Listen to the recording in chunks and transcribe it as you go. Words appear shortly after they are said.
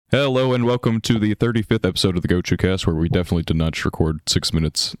Hello and welcome to the 35th episode of the Gochu Cast, where we definitely did not record 6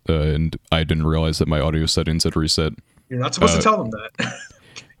 minutes, and I didn't realize that my audio settings had reset. You're not supposed to tell them that.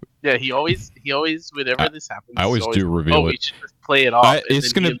 Yeah, he always, whenever this happens, I always do reveal it. We should just play it off.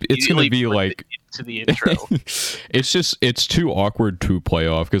 It's gonna be like to the intro. it's too awkward to play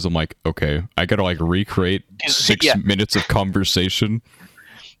off because I'm like, okay, I gotta like recreate 6 minutes of conversation.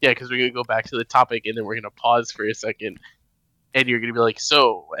 Yeah, because we're gonna go back to the topic and then we're gonna pause for a second. And you're gonna be like,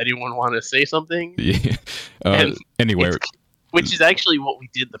 "So, anyone want to say something?" Yeah. Anyway, which is actually what we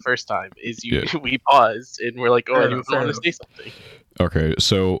did the first time. We paused and we're like, "Oh, anyone want to say something?" Okay,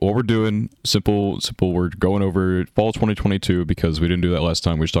 so what we're doing, simple. We're going over fall 2022 because we didn't do that last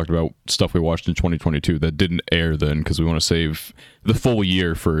time. We just talked about stuff we watched in 2022 that didn't air then because we want to save the full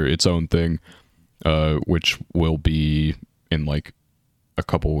year for its own thing, which will be in like a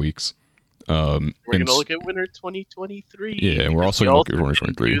couple weeks. We're gonna look at winter 2023. Yeah, and we're also gonna look at winter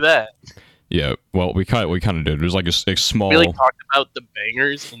 2023. Do that. Yeah, well, we kind of did. It was like a small. We like talked about the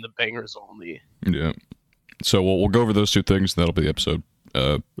bangers and the bangers only. Yeah, so we'll go over those two things, and that'll be the episode.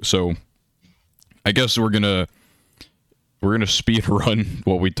 So I guess we're gonna speed run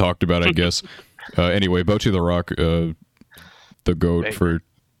what we talked about. I guess. Anyway, Bocchi the Rock, the GOAT for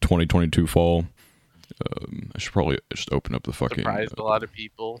 2022 fall. I should probably just open up the fucking. Surprised a lot of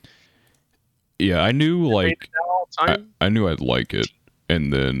people. Yeah, I knew I knew I'd like it,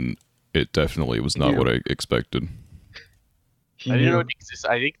 and then it definitely was not what I expected. I didn't know it existed.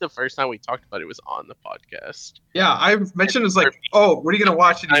 I think the first time we talked about it was on the podcast. Yeah, I mentioned it was like, "Oh, what are you gonna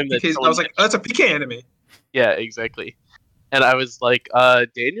watch?" And I was like, "Oh, that's a PK anime." Yeah, exactly. And I was like,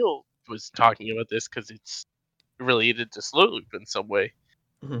 Daniel was talking about this because it's related to Slow Loop in some way.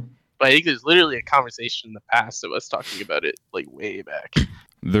 Mm-hmm. But I think there's literally a conversation in the past of us talking about it like way back.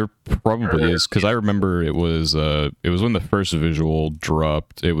 There probably is, because I remember it was when the first visual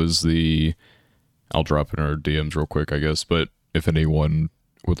dropped. It was I'll drop it in our DMs real quick, I guess, but if anyone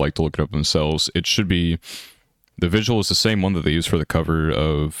would like to look it up themselves, it should be, the visual is the same one that they used for the cover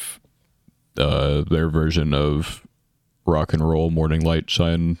of their version of Rock and Roll Morning Light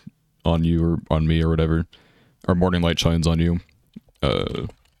Shine on You or on Me or whatever, or Morning Light Shines on You.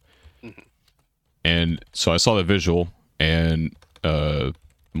 And so I saw the visual, and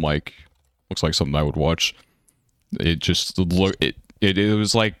I'm like, looks like something I would watch. It just it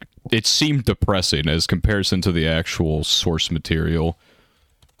was like, it seemed depressing as comparison to the actual source material.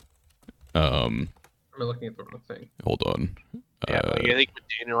 I'm looking at the wrong thing. Hold on. Yeah, I think what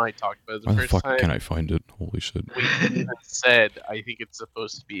Daniel and I talked about Why the the first fuck time. can I find it? Holy shit. We even said I think it's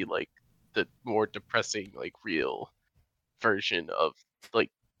supposed to be like the more depressing, like real version of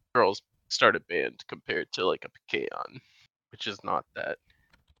like girls start a band compared to like a Pikaon, which is not that.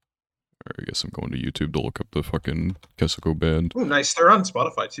 I guess I'm going to YouTube to look up the fucking Kesuko band. Oh, nice. They're on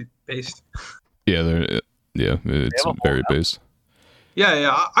Spotify too, based. Yeah, it's very based.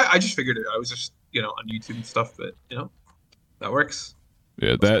 Yeah. I just figured it. I was just on YouTube and stuff, but that works.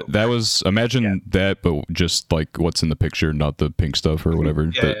 Yeah, that was, imagine that, but just like what's in the picture, not the pink stuff or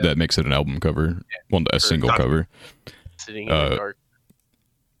whatever. That makes it an album cover, a single cover. Sitting in the dark.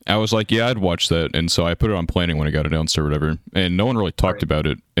 I was like, yeah, I'd watch that, and so I put it on planning when it got announced or whatever, and no one really talked about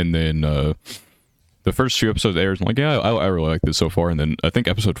it. And then the first few episodes aired, I'm like, yeah, I really like this so far. And then I think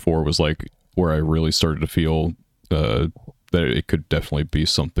episode 4 was like where I really started to feel that it could definitely be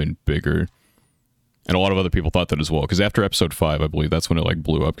something bigger. And a lot of other people thought that as well, because after episode 5, I believe that's when it like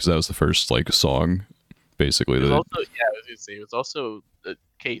blew up, because that was the first like song, basically. I was gonna say, it was also the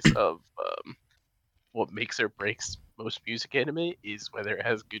case of what makes or breaks most music anime is whether it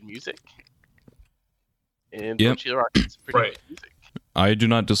has good music. And Bocchi the Rock is pretty good music. I do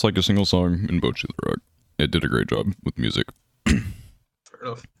not dislike a single song in Bocchi the Rock. It did a great job with music. Fair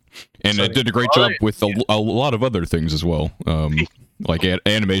enough. And it did a great job with a lot of other things as well, like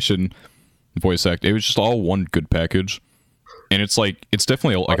animation, voice act. It was just all one good package, and it's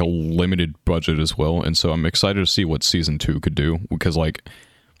definitely like a limited budget as well. And so I'm excited to see what season 2 could do, because like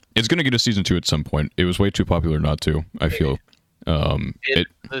it's gonna get a season 2 at some point. It was way too popular not to, I feel.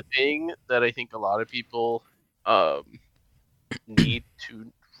 The thing that I think a lot of people need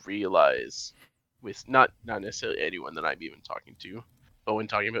to realize, with not necessarily anyone that I'm even talking to, but when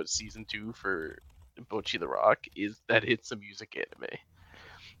talking about season 2 for Bocchi the Rock, is that it's a music anime.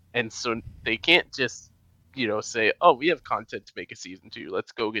 And so they can't just, say, oh, we have content to make a season 2,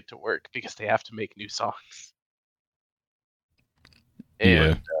 let's go get to work, because they have to make new songs.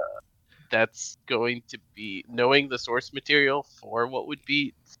 And that's going to be, knowing the source material for what would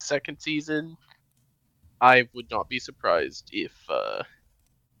be second season, I would not be surprised if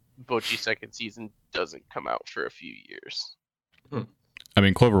Bocchi's second season doesn't come out for a few years. I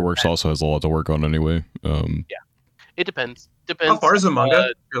mean, Cloverworks also has a lot to work on anyway. It depends. How far is the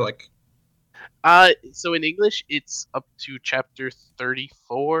manga? You're like, So in English, it's up to chapter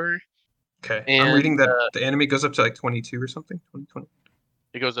 34. okay. And, I'm reading that the anime goes up to like 22 or something. 20.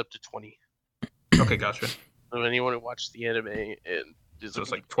 It goes up to 20. Okay, gotcha. So anyone who watched the anime and is So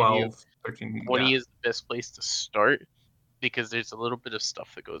it's like continue, 12, 13. 20 Yeah, is the best place to start because there's a little bit of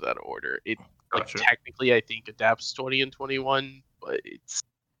stuff that goes out of order. It gotcha. technically I think adapts 20 and 21, but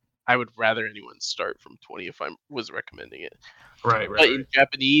I would rather anyone start from 20 if I was recommending it. Right. But in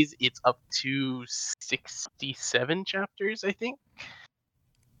Japanese, it's up to 67 chapters, I think.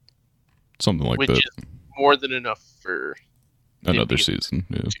 Something like which that. is more than enough for Another season.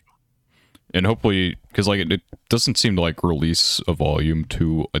 Yeah. And hopefully, because like it doesn't seem to like release a volume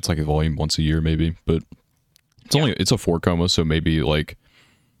two. It's like a volume once a year maybe, but it's a 4-coma, so maybe like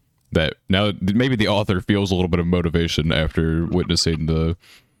that now maybe the author feels a little bit of motivation after witnessing the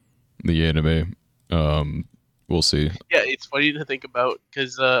anime. We'll see. Yeah, it's funny to think about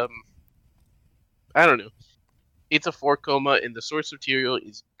because I don't know. It's a 4-coma and the source material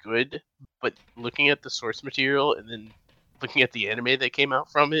is good, but looking at the source material and then looking at the anime that came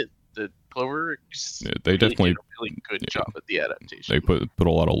out from it, the Cloverworks, they definitely did a really good job at the adaptation. They put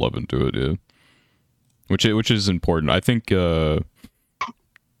a lot of love into it, yeah. Which is important. I think a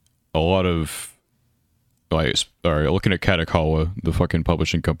lot of looking at Katakawa, the fucking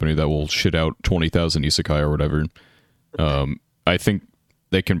publishing company that will shit out 20,000 isekai or whatever. I think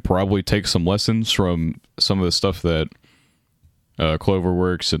they can probably take some lessons from some of the stuff that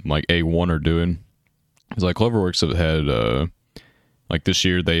Cloverworks and like A1 are doing. It's like Cloverworks have had like this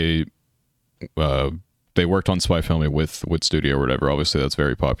year they worked on Spy Family with Studio or whatever. Obviously that's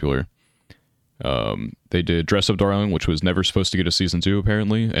very popular. They did Dress Up Darling, which was never supposed to get a season 2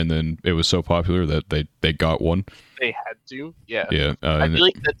 apparently, and then it was so popular that they got one. They had to, yeah. Yeah, I feel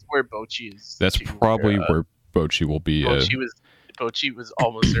like that's where Bocchi is. That's probably where Bocchi will be. Bocchi was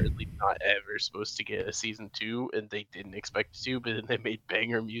almost certainly not ever supposed to get a season 2, and they didn't expect to, but then they made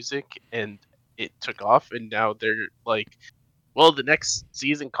banger music, and it took off, and now they're like, well, the next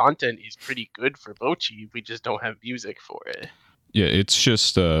season content is pretty good for Bocchi, we just don't have music for it. Yeah, it's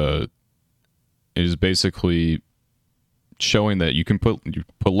just, it is basically showing that you put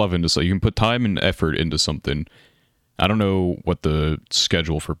love into something, you can put time and effort into something. I don't know what the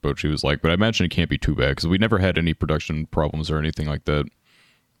schedule for Bocchi was like, but I imagine it can't be too bad because we never had any production problems or anything like that.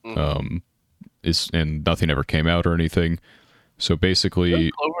 Mm-hmm. And nothing ever came out or anything. So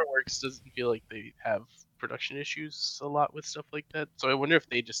basically, Cloverworks doesn't feel like they have production issues a lot with stuff like that. So I wonder if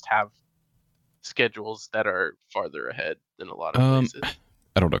they just have schedules that are farther ahead than a lot of places.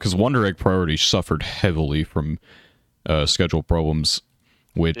 I don't know, because Wonder Egg Priority suffered heavily from schedule problems.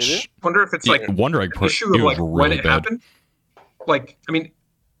 Which I wonder if it's like Wonder Egg an issue of like really when it happened. Like, I mean,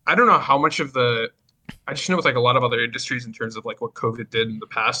 I don't know how much of the. I just know with like a lot of other industries in terms of like what COVID did in the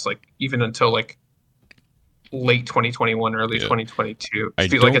past, like even until like late 2021, early 2022, I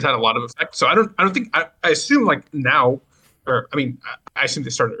feel like it had a lot of effect. So I don't think I assume like now, or I mean, I assume they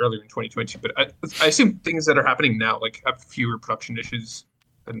started earlier in 2022, but I assume things that are happening now like have fewer production issues.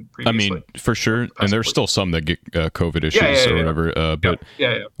 I mean, for sure, and there's still some that get COVID issues or whatever. But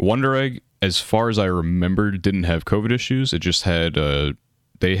Wonder Egg, as far as I remember, didn't have COVID issues. It just had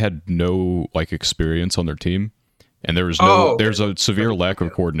they had no like experience on their team, and there was there's a severe lack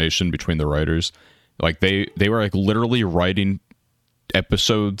of coordination between the writers. Like they were like literally writing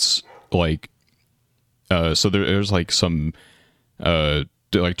episodes like so there's like some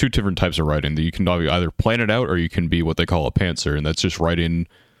like two different types of writing that you can either plan it out or you can be what they call a pantser, and that's just writing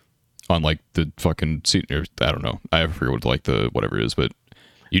on like the fucking I don't know, I forget what like the whatever it is, but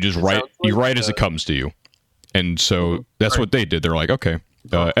you just write as it comes to you. And so that's what they did. They're like, okay,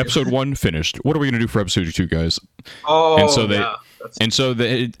 episode 1 finished, what are we gonna do for episode 2, guys?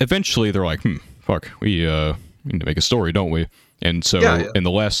 Eventually they're like, fuck, we need to make a story, don't we? And so in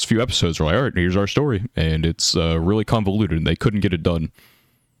the last few episodes they're like, all right, here's our story, and it's really convoluted and they couldn't get it done.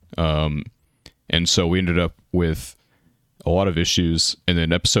 And so we ended up with a lot of issues, and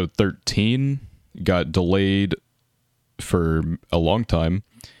then episode 13 got delayed for a long time,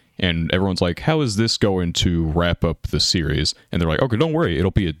 and everyone's like, how is this going to wrap up the series? And they're like, okay, don't worry, it'll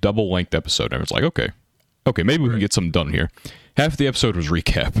be a double-length episode. And it's like, okay, maybe we can get something done here. Half the episode was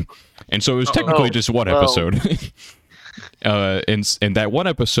recap, and so it was technically just one episode. And that one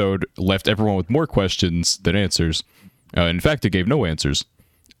episode left everyone with more questions than answers. In fact, it gave no answers.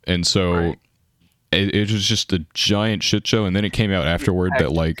 And so it was just a giant shit show. And then it came out afterward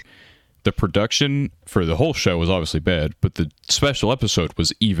that like the production for the whole show was obviously bad, but the special episode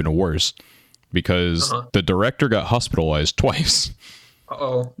was even worse because the director got hospitalized twice.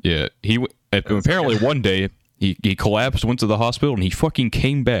 Oh. Yeah, apparently one day he collapsed, went to the hospital, and he fucking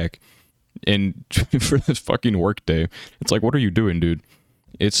came back, and for this fucking work day, it's like, what are you doing, dude?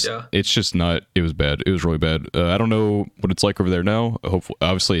 It's just not. It was bad. It was really bad. I don't know what it's like over there now. Hopefully,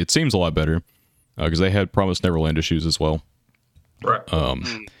 obviously, it seems a lot better because they had Promised Neverland issues as well. Right.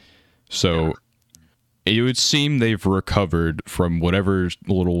 So it would seem they've recovered from whatever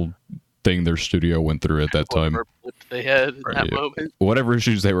little thing their studio went through at that time. Whatever blip they had in that moment. Whatever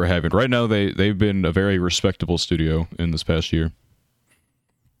issues they were having. Right now, they've been a very respectable studio in this past year.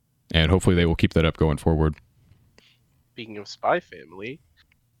 And hopefully they will keep that up going forward. Speaking of Spy Family,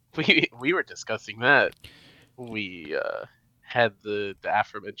 we were discussing that. We had the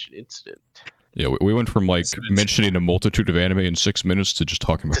aforementioned incident. Yeah, we went from like mentioning a multitude of anime in 6 minutes to just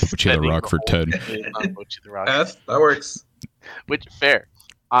talking about Bocchi the Rock for 10. That works. Which, fair.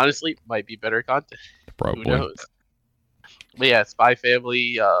 Honestly, might be better content. Probably. Who knows? But yeah, Spy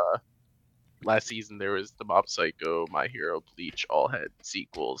Family, last season there was the Mob Psycho, My Hero, Bleach, all had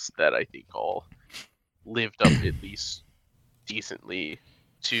sequels that I think all lived up at least decently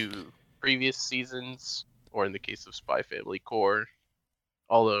to previous seasons, or in the case of Spy Family Core,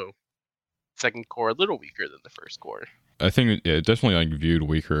 although second core a little weaker than the first core. I think it definitely like viewed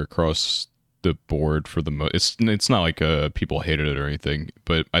weaker across the board for the most. It's not like people hated it or anything,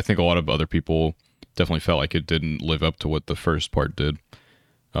 but I think a lot of other people definitely felt like it didn't live up to what the first part did.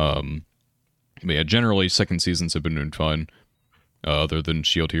 But yeah, generally second seasons have been doing fine, other than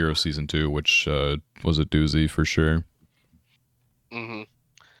Shield Hero Season 2, which was a doozy for sure. Mm-hmm.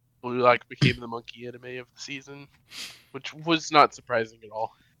 Blue Lock became the monkey anime of the season, which was not surprising at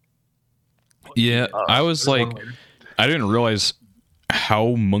all. Yeah, I was like, I didn't realize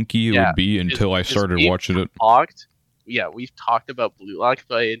how monkey it would be until I started watching it. We've talked about Blue Lock,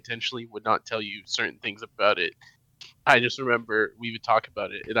 but I intentionally would not tell you certain things about it. I just remember we would talk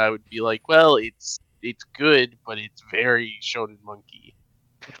about it, and I would be like, well, it's good, but it's very shonen monkey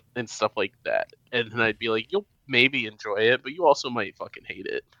and stuff like that. And then I'd be like, you'll maybe enjoy it, but you also might fucking hate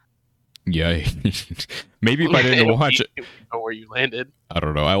it. Yeah, maybe if I didn't watch it. Know where you landed. I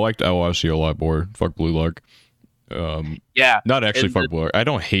don't know. I liked Awashi a lot more. Fuck Blue Lock. Not actually fuck Blue Lock. I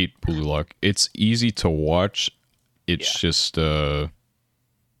don't hate Blue Lock. It's easy to watch. It's just I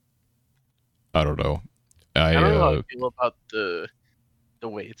don't know. I don't know how I feel about the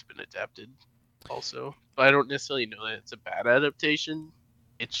way it's been adapted also. But I don't necessarily know that it's a bad adaptation.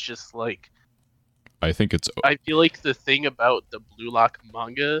 It's just like I think it's I feel like the thing about the Blue Lock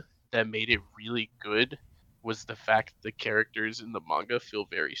manga that made it really good was the fact the characters in the manga feel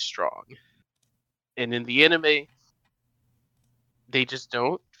very strong. And in the anime, they just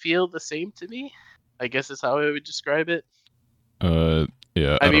don't feel the same to me, I guess is how I would describe it.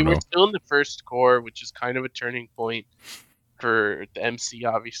 Yeah, I mean, we're still in the first core, which is kind of a turning point for the MC,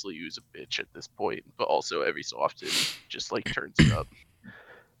 obviously, who's a bitch at this point, but also every so often just like turns it up.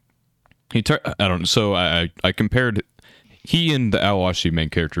 I don't know. So I compared he and the Awashi main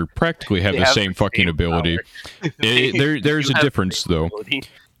character practically have the same fucking ability. There's a difference though.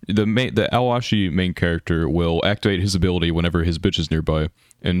 The Awashi main character will activate his ability whenever his bitch is nearby,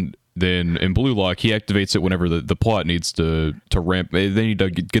 and then in Blue Lock he activates it whenever the plot needs to ramp. They need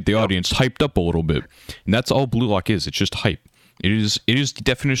to get the audience hyped up a little bit, and that's all Blue Lock is. It's just hype. It is the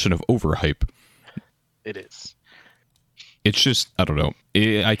definition of overhype. It is. It's just, I don't know.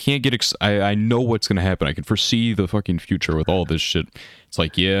 I can't get I know what's going to happen. I can foresee the fucking future with all this shit. It's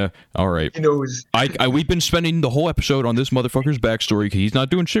like, yeah, all right. He knows. We've been spending the whole episode on this motherfucker's backstory because he's not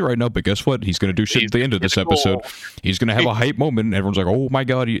doing shit right now, but guess what? He's going to do shit at the end of this episode. He's going to have a hype moment, and everyone's like, oh my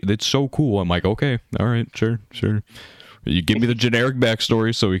god, it's so cool. I'm like, okay, all right, sure. You give me the generic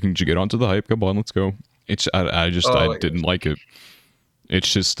backstory so we can get onto the hype. Come on, let's go. I didn't like it.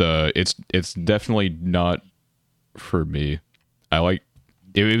 It's just, it's definitely not for me. I like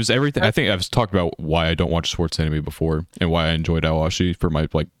it was everything. I think I've talked about why I don't watch sports anime before and why I enjoyed Awashi for my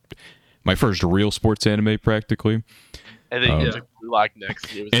first real sports anime practically. And then you took Blue Lock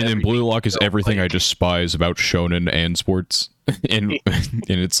next. And then Blue Lock is everything I despise about shonen and sports, and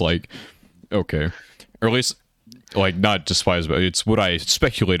it's like, okay, or at least like not despise, but it's what I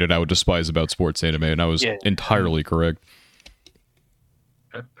speculated I would despise about sports anime, and I was entirely correct.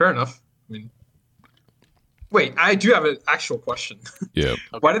 Fair enough. I mean, wait, I do have an actual question. Yeah.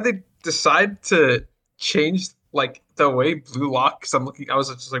 Okay. Why did they decide to change like the way Blue Lock? Because I was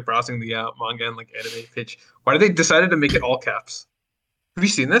just like browsing the manga and like anime page. Why did they decide to make it all caps? Have you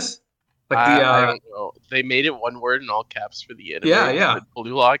seen this? Like I don't know. They made it one word in all caps for the anime. Yeah. But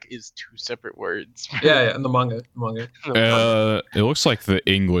Blue Lock is 2 separate words. Yeah, in the manga. It looks like the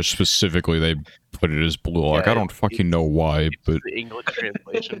English specifically they put it as Blue Lock. Yeah, I don't fucking know why, it's but the English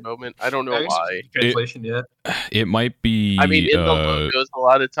translation moment. I don't know why. Translation, yeah. It might be. I mean, in the logos, a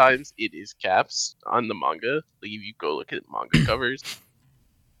lot of times it is caps on the manga. Like if you go look at manga covers,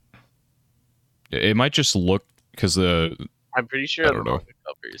 it might just look because I'm pretty sure on the manga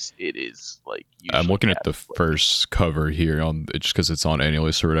covers it is like. I'm looking at the first cover here on just because it's on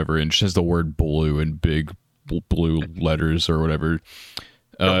Annulus or whatever, and it just has the word blue in big blue letters or whatever.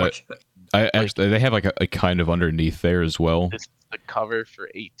 Actually, they have like a kind of underneath there as well. This is the cover for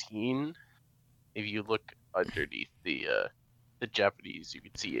 18. If you look underneath the Japanese, you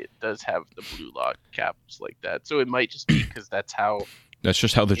can see it does have the Blue Lock caps like that. So it might just be because that's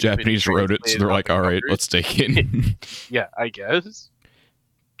just how the Japanese wrote it. So they're like, all right, let's take it. Yeah, I guess.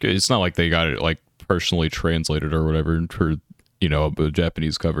 It's not like they got it like personally translated or whatever for a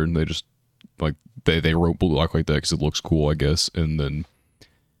Japanese cover, and they just like they wrote Blue Lock like that because it looks cool, I guess, and then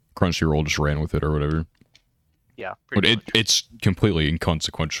Crunchyroll just ran with it or whatever. Yeah, but it's completely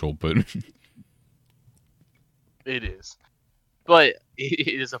inconsequential, but it is. But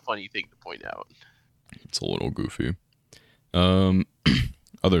it is a funny thing to point out. It's a little goofy.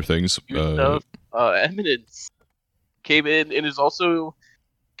 Other things. Eminence came in and is also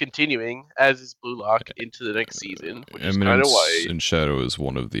continuing, as is Blue Lock, into the next season, which is kind of why. And Shadow is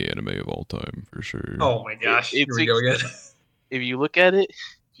one of the anime of all time for sure. Oh my gosh! Here we go again. If you look at it,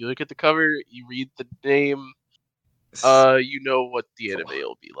 if you look at the cover, you read the name, you know what the anime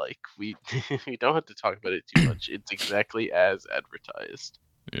will be like. We don't have to talk about it too much. It's exactly as advertised.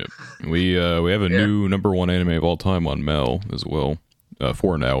 Yep. We have a new #1 anime of all time on Mel as well.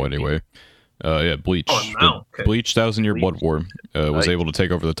 For now, anyway. Bleach. Oh, no. Okay. Bleach 1000-Year Blood War was able to take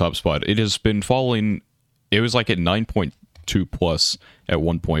over the top spot. It has been falling. It was like at 9.2 plus at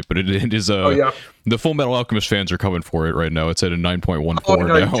one point, but it is the Full Metal Alchemist fans are coming for it right now. It's at a 9.14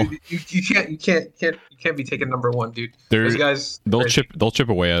 now. Dude, you can't be taking #1, dude. Those guys, they'll chip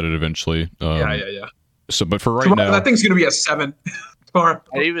away at it eventually. Yeah. So, but for right now, that thing's gonna be a 7. I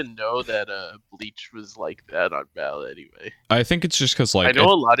didn't even know that Bleach was like that on Val anyway. I think it's just because I know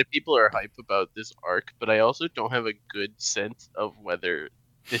a lot of people are hype about this arc, but I also don't have a good sense of whether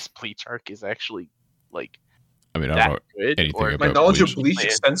this Bleach arc is actually like. I mean, I don't know anything about my knowledge of Bleach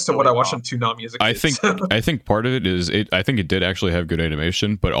extends to what I watched on Toonami as a kid. I think part of it is I think it did actually have good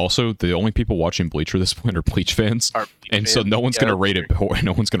animation, but also the only people watching Bleach at this point are Bleach fans, so no one's gonna rate it.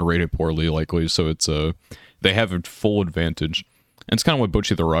 No one's gonna rate it poorly, likely. So it's they have a full advantage. And it's kind of what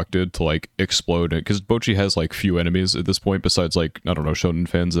Bocchi the Rock did to like explode it, because Bocchi has like few enemies at this point besides like I don't know shonen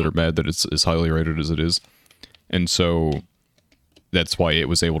fans that are mad that it's as highly rated as it is, and so that's why it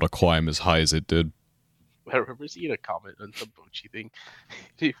was able to climb as high as it did. I remember seeing a comment on some Bocchi thing.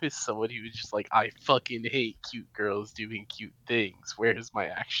 It was someone who was just like, "I fucking hate cute girls doing cute things. Where's my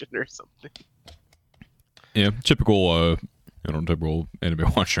action?" or something. Yeah, typical typical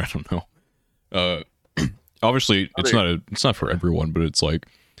anime watcher. I don't know. Obviously, it's not for everyone, but it's like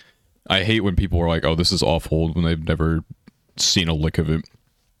I hate when people are like, "Oh, this is awful," when they've never seen a lick of it.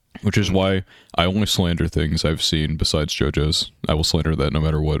 Which is why I only slander things I've seen besides JoJo's. I will slander that no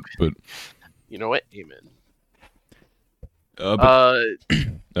matter what. But you know what? Amen.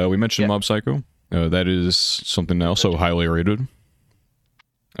 We mentioned Mob Psycho. That is something also highly rated.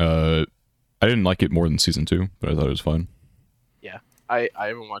 I didn't like it more than season 2, but I thought it was fun. Yeah, I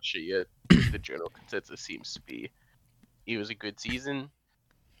haven't watched it yet. The general consensus seems to be it was a good season.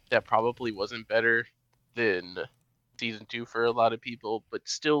 That probably wasn't better than season 2 for a lot of people, but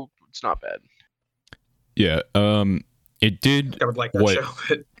still, it's not bad. Yeah, it did. I would like that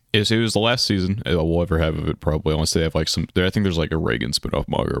show. It was the last season we'll ever have of it, probably, unless they have like some. I think there's like a Reagan spinoff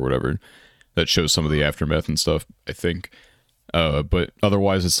manga or whatever that shows some of the aftermath and stuff. I think, but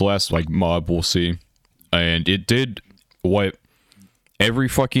otherwise, it's the last like mob we'll see, and it did what every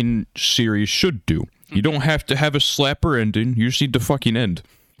fucking series should do. You don't have to have a slapper ending. You just need to fucking end.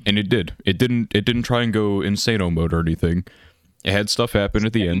 And it did. It didn't try and go insano mode or anything. It had stuff happen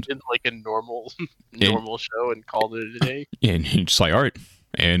at the end. Did like a normal show and called it a day. And he's just like, all right,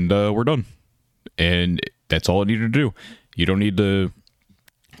 and we're done. And that's all it needed to do. You don't need to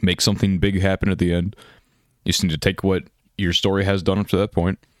make something big happen at the end. You just need to take what your story has done up to that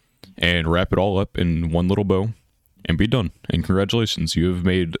point and wrap it all up in one little bow and be done. And congratulations, you have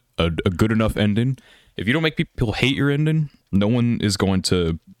made a good enough ending. If you don't make people hate your ending, no one is going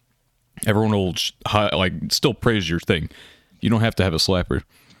to. Everyone will still praise your thing. You don't have to have a slapper.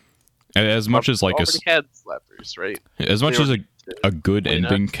 As much as like had slappers, right? As much as a good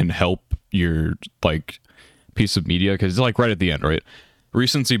ending can help your like piece of media, because it's like right at the end, right?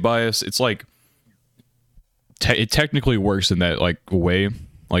 Recency bias, it's like it technically works in that like way.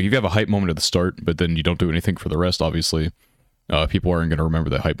 Like if you have a hype moment at the start, but then you don't do anything for the rest, obviously, people aren't going to remember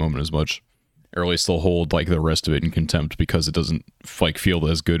that hype moment as much, or at least they'll hold like the rest of it in contempt because it doesn't like feel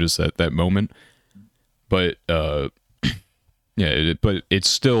as good as that moment. But yeah, but it's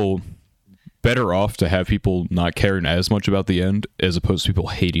still better off to have people not caring as much about the end as opposed to people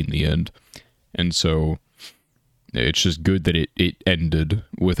hating the end. And so it's just good that it ended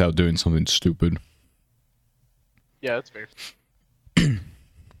without doing something stupid. Yeah, that's fair.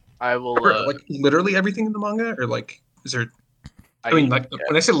 I will like literally everything in the manga, or like is there? I mean, like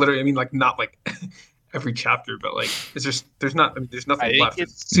when I say literally, I mean like not like every chapter, but like there's not. I mean, there's nothing left.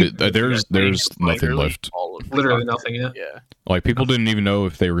 There's nothing left. Literally nothing. Yeah. Yeah. Like people didn't even know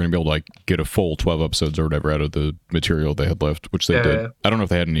if they were going to be able to like get a full 12 episodes or whatever out of the material they had left, which they did. Yeah. I don't know if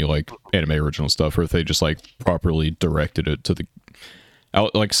they had any like anime original stuff or if they just like properly directed it to the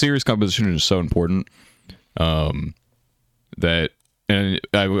like series composition is so important that and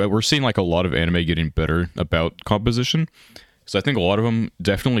we're seeing like a lot of anime getting better about composition. So I think a lot of them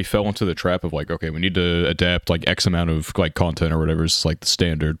definitely fell into the trap of like, okay, we need to adapt like X amount of like content or whatever. It's like the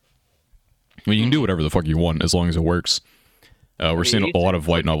standard. I mean, you can do whatever the fuck you want as long as it works. We're seeing a lot of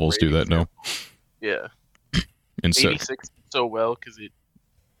light novels do that now. Yeah. And so 86 so well because it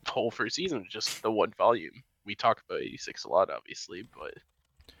whole first season was just the one volume. We talk about 86 a lot, obviously, but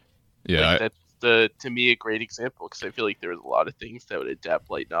yeah, like, that's to me a great example because I feel like there was a lot of things that would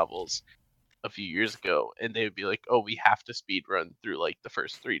adapt light novels a few years ago, and they would be like, "Oh, we have to speed run through like the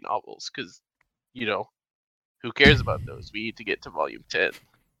first 3 novels because, you know, who cares about those? We need to get to volume 10."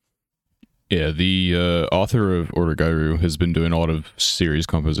 Yeah, the author of Origairu has been doing a lot of series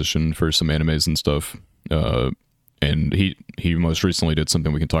composition for some animes and stuff. And he most recently did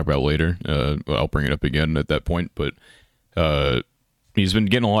something we can talk about later. I'll bring it up again at that point. But he's been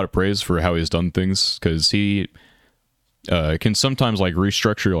getting a lot of praise for how he's done things because he can sometimes like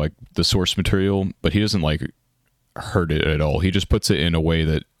restructure like the source material, but he doesn't like hurt it at all. He just puts it in a way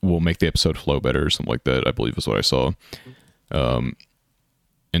that will make the episode flow better or something like that, I believe is what I saw.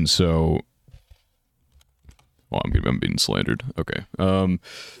 And so... Well, I'm being slandered. Okay.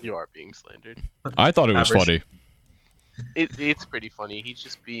 You are being slandered. I thought it was funny. It's pretty funny. He's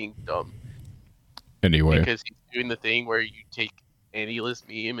just being dumb. Anyway. Because he's doing the thing where you take any list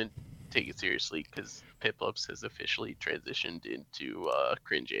meme and take it seriously because Piplups has officially transitioned into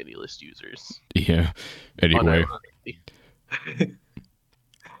cringe Annie-list users. Yeah. Anyway.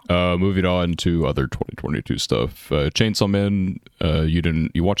 Moving on to other 2022 stuff. Chainsaw Man,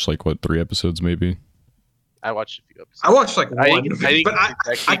 you watched like what, 3 episodes maybe? I watched a few episodes. I watched like one, but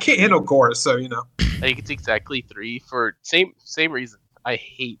exactly I can't handle gore, so you know. I think it's exactly 3 for same reason. I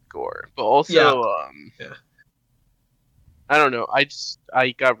hate gore, but also yeah. I don't know. I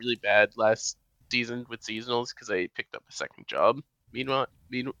got really bad last season with seasonals because I picked up a second job. Meanwhile,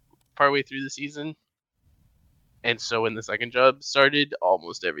 partway through the season, and so when the second job started,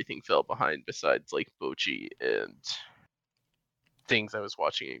 almost everything fell behind besides like Bochi and things I was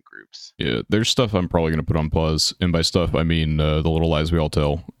watching in groups. Yeah, there's stuff I'm probably going to put on pause. And by stuff, I mean The Little Lies We All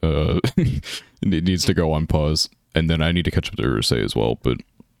Tell. It needs to go on pause. And then I need to catch up to Urusei as well. But,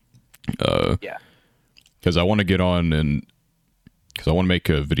 yeah. Because I want to get on and... Because I want to make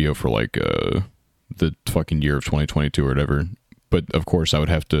a video for, like, the fucking year of 2022 or whatever. But, of course, I would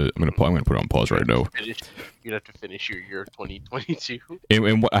have to... I'm going to put it on pause right now. You'd have to finish your year of 2022.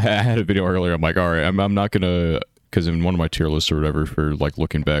 And I had a video earlier. I'm like, all right, I'm not going to... Because in one of my tier lists or whatever, for like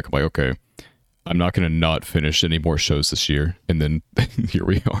looking back, I'm like, okay, I'm not going to not finish any more shows this year. And then here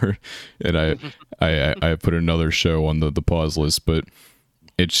we are. And I put another show on the pause list, but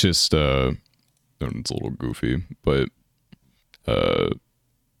it's just, it's a little goofy, but yeah,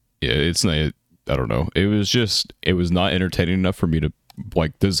 it's not, I don't know. It was not entertaining enough for me to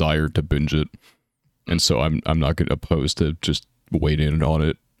like desire to binge it. And so I'm not going to oppose to just waiting on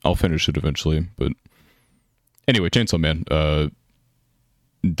it. I'll finish it eventually, but anyway, Chainsaw Man. All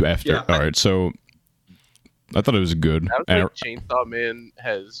right, so I thought it was good. I would say Chainsaw Man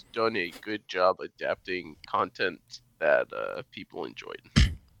has done a good job adapting content that people enjoyed.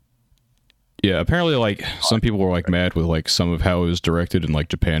 Yeah, apparently, like some people were like mad with like some of how it was directed in like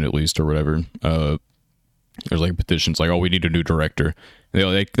Japan at least or whatever. There's like petitions like, oh, we need a new director.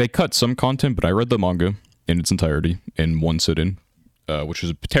 And they cut some content, but I read the manga in its entirety in one sitting. Which is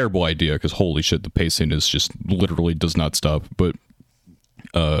a terrible idea because holy shit, the pacing is just literally does not stop. But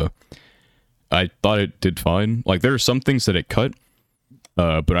I thought it did fine. Like there are some things that it cut,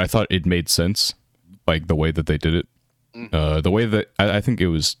 but I thought it made sense, like the way that they did it. The way that I think it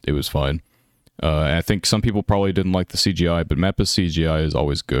was fine. And I think some people probably didn't like the CGI, but Mappa's CGI is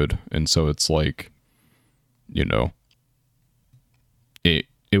always good, and so it's like, you know, it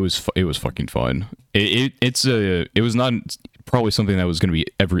was fucking fun. It was not probably something that was going to be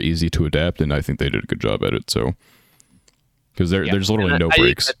ever easy to adapt, and I think they did a good job at it. So, because there's literally no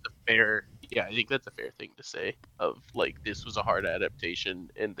breaks. I think that's a fair thing to say. Of like, this was a hard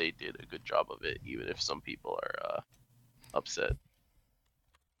adaptation, and they did a good job of it, even if some people are upset.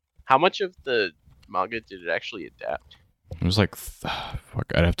 How much of the manga did it actually adapt? It was like,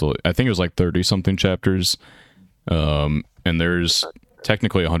 fuck, I'd have to. I think it was like 30 something chapters. And there's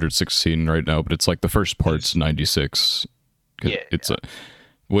technically 116 right now, but it's like the first part's 96. Yeah,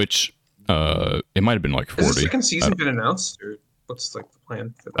 Which it might have been like 40. Has the second season been announced, or what's like the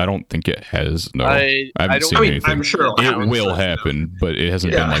plan for that? I don't think it has. No, I haven't seen anything. I'm sure it will happen, but it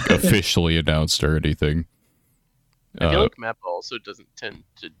hasn't been like officially announced or anything. I feel like Mappa also doesn't tend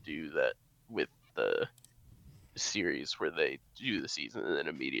to do that with the series where they do the season and then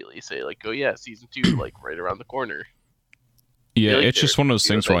immediately say like, "Oh yeah, season 2 like right around the corner." Yeah, it's just one of those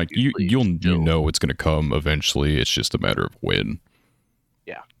things where like you know it's gonna come eventually. It's just a matter of when.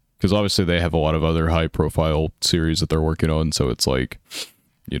 Yeah. Because obviously they have a lot of other high profile series that they're working on, so it's like,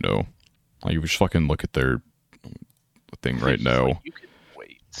 you know, like you just fucking look at their thing right now. Like, you can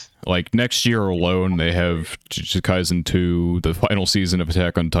wait. Like next year alone, they have Jujutsu Kaisen 2, the final season of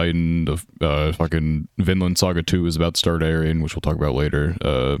Attack on Titan, the fucking Vinland Saga 2 is about to start airing, which we'll talk about later.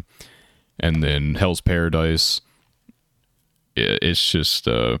 And then Hell's Paradise. It's just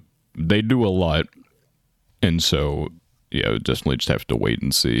they do a lot, and so yeah, definitely just have to wait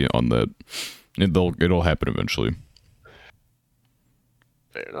and see on that. It'll happen eventually.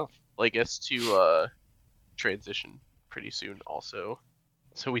 Fair enough. Well, I guess to transition pretty soon also,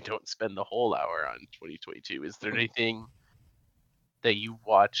 so we don't spend the whole hour on 2022. Is there anything that you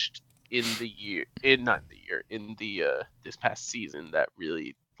watched in the this past season that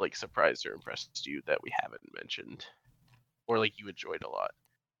really like surprised or impressed you that we haven't mentioned, or like you enjoyed a lot?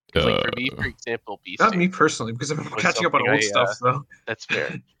 Like for me, for example, Beast not Saber me personally, because I'm catching up on old stuff though. That's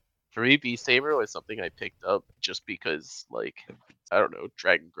fair. For me, Beast Saber was something I picked up just because, like, I don't know,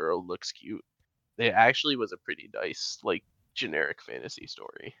 Dragon Girl looks cute. It actually was a pretty nice, like, generic fantasy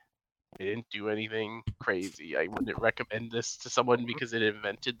story. It didn't do anything crazy. I wouldn't recommend this to someone because it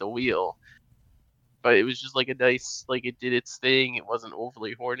invented the wheel. But it was just like a nice, like, it did its thing. It wasn't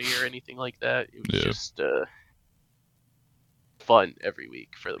overly horny or anything like that. It was just fun every week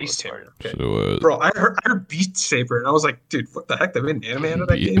for the most part. Okay. So, bro, I heard Beast Saber and I was like, dude, what the heck? They made an anime out of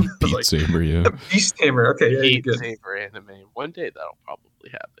that game? Beast Saber, yeah. Beast Tamer, okay, yeah, Beast Saber anime. One day that'll probably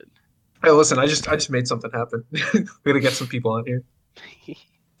happen. Hey, listen, I just made something happen. We gotta get some people on here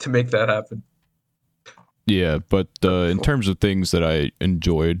to make that happen. Yeah, but in terms of things that I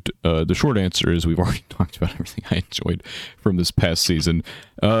enjoyed, the short answer is we've already talked about everything I enjoyed from this past season.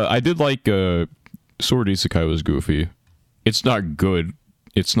 I did like Sword Isekai was goofy. It's not good.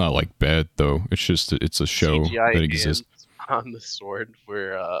 It's not like bad though. It's just it's a show CGI that exists. On the sword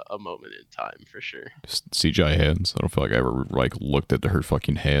were a moment in time for sure. Just CGI hands. I don't feel like I ever like looked at her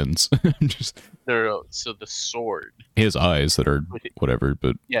fucking hands. Just no. So the sword. His eyes that are whatever,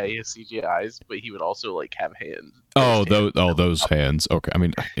 but yeah, he has CGI eyes, but he would also like have hands. Those hands. Okay, I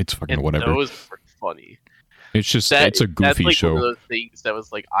mean it's fucking and whatever. Those were funny. It's just it's a goofy that's like show. One of those things that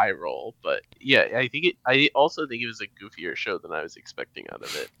was like eye roll, but yeah, I also think it was a goofier show than I was expecting out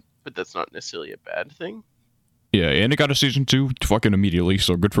of it. But that's not necessarily a bad thing. Yeah, and it got a season 2 fucking immediately,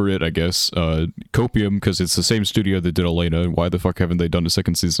 so good for it, I guess. Copium, because it's the same studio that did Elena. Why the fuck haven't they done a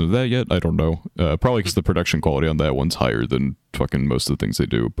second season of that yet? I don't know. Probably because the production quality on that one's higher than fucking most of the things they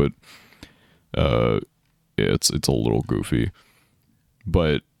do, but yeah, it's a little goofy.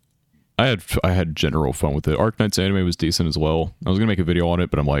 But I had general fun with it. Arknight's anime was decent as well. I was gonna make a video on it,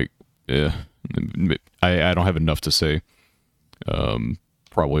 but I'm like, yeah, I don't have enough to say.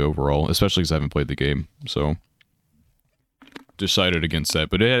 Probably overall, especially because I haven't played the game, so decided against that.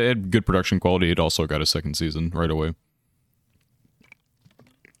 But it had good production quality. It also got a second season right away,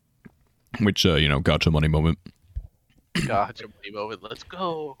 which gotcha money moment. Gotcha money moment. Let's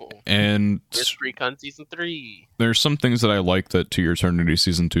go. And it's Recon season 3. There's some things that I like that To Your Eternity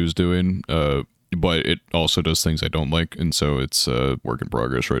season 2 is doing, but it also does things I don't like, and so it's work in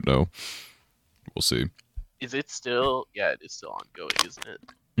progress right now. We'll see. Is it still? Yeah, it is still ongoing, isn't it?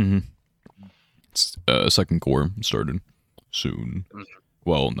 Mm-hmm. It's, second core started soon. Mm-hmm.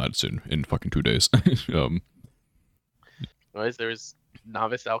 Well, not soon. In fucking 2 days. Otherwise, there was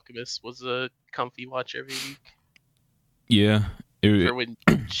Novice Alchemist was a comfy watch every week. Yeah. For when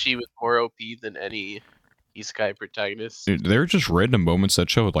she was more OP than any isekai protagonist. Dude, there are just random moments that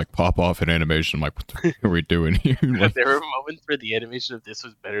show would like pop off in animation. I'm like, what the fuck are we doing here? Like, There were moments where the animation of this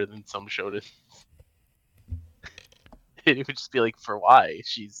was better than some shonen. It would just be like, for why?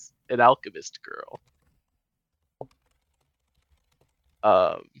 She's an alchemist girl.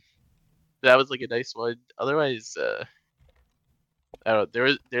 That was like a nice one. Otherwise, I don't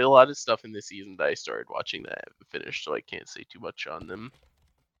know. There's a lot of stuff in this season that I started watching that I haven't finished, so I can't say too much on them.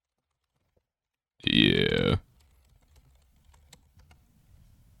 yeah.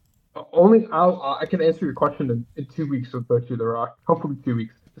 I can answer your question in 2 weeks with Bocchi the Rock. Hopefully 2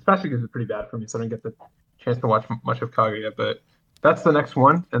 weeks, especially because it's pretty bad for me, so I don't get the chance to watch much of Kaguya. But that's the next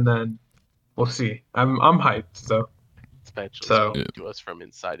one, and then we'll see. I'm hyped. So Especially So- to us from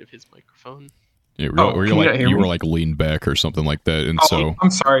inside of his microphone. Yeah, Oh, were can you not hear you were me? like leaned back or something like that, and Oh, so I'm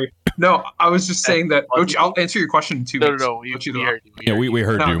sorry. No, I was just saying that. Funny. Bocchi, I'll answer your question in 2 No, weeks. we Bocchi the Rock. heard you. yeah, we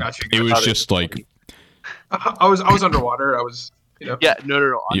heard No, you. got you. It was Thought just like funny. I was underwater. I was, Yeah,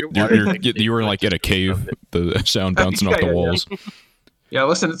 no. you were like in a cave, the sound bouncing off the Yeah. walls. Yeah,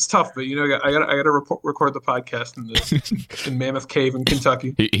 listen, it's tough, but I gotta record the podcast in this in Mammoth Cave in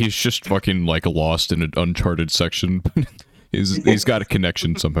Kentucky. He's just fucking like lost in an uncharted section. He's got a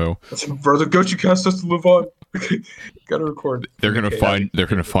connection somehow. Brother Gochu cast us to live on. Gotta record. They're gonna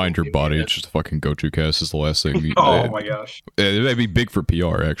Okay. find your body. It's just a fucking go-to cast is the last thing. Oh my gosh. That'd be big for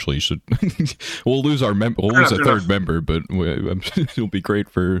PR. Actually, should we'll lose our we'll lose a Fair third enough. member, but it'll be great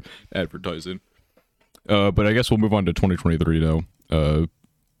for advertising. But I guess we'll move on to 2023 now. I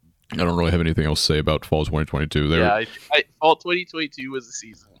don't really have anything else to say about fall 2022. Fall 2022 was a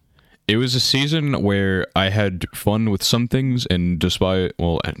season. It was a season where I had fun with some things, and despite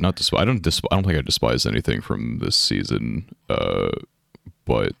not despite I don't think I despise anything from this season.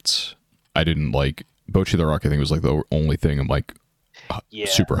 But I didn't like Bocchi the Rock. I think was like the only thing I'm like Yeah.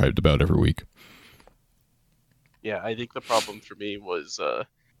 super hyped about every week. Yeah, I think the problem for me was I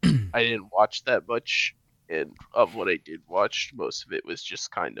didn't watch that much, and of what I did watch, most of it was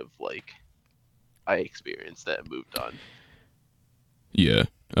just kind of like I experienced that and moved on. Yeah.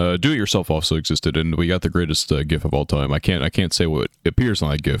 Do It Yourself also existed, and we got the greatest GIF of all time. I can't say what appears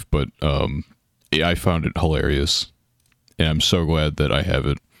on that GIF, but yeah, I found it hilarious, and I'm so glad that I have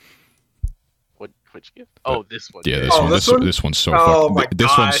it. Which gift? Oh, this one. Yeah, Oh, this one? this one's so Oh fucking, my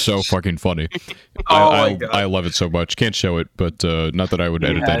this one's so gosh. fuking funny. Oh my God. I love it so much. Can't show it, but not that I would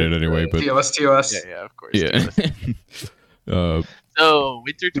edit that in anyway. But TOS. Yeah, of course. yeah, So,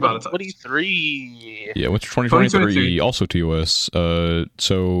 winter Demonetized. 2023. yeah. What's 2023? 2023. Also TOS.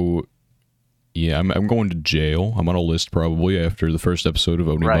 So yeah, I'm going to jail. I'm on a list probably after the first episode of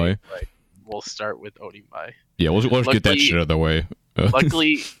Onimai. Right. We'll start with Onimai. Yeah, let's get that Luckily- shit out of the way.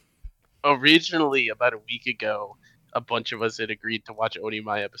 Luckily, originally about a week ago, a bunch of us had agreed to watch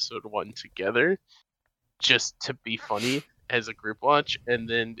Onimai episode 1 together, just to be funny as a group watch, and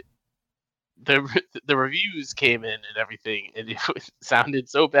then the reviews came in and everything, and it sounded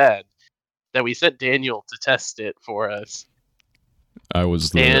so bad that we sent Daniel to test it for us. I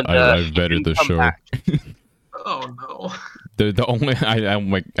was the And I he vetted didn't the come show. back. Oh no. The only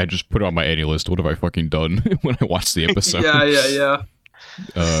I'm like I just put it on my Annie list. What have I fucking done when I watched the episode? Yeah.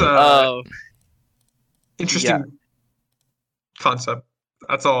 Uh, Interesting concept.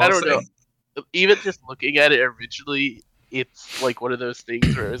 That's all I I'll don't say. know. Even just looking at it originally, it's like one of those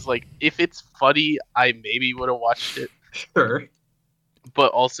things where it's like, if it's funny, I maybe would have watched it, Sure.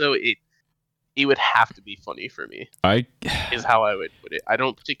 but also it would have to be funny for me, I is how I would put it. I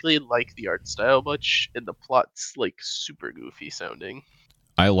don't particularly like the art style much, and the plot's like super goofy sounding.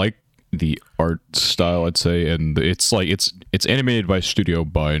 like the art style, I'd say, and it's like it's animated by Studio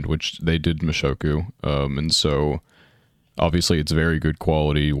Bind, which they did Mushoku, and so obviously it's very good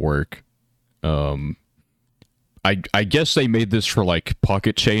quality work. I guess they made this for like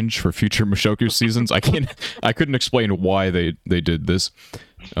pocket change for future Mushoku seasons. I couldn't explain why they did this.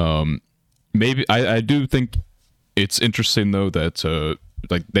 Maybe I do think it's interesting though that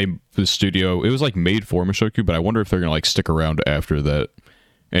like the studio, it was like made for Mushoku, but I wonder if they're gonna like stick around after that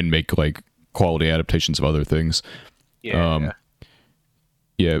and make like quality adaptations of other things. Yeah,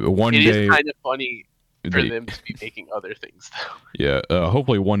 Yeah, one it day is kind of funny for they- them to be making other things though. yeah,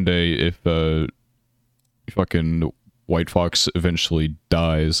 hopefully one day if fucking White Fox eventually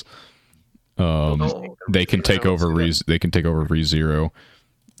dies, Oh, they can take over they can take over ReZero.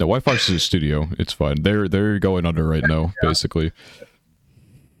 The White Fox is a studio. It's fine. They're going under right now, basically.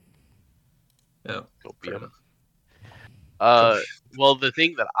 Yeah. Copium. Well, the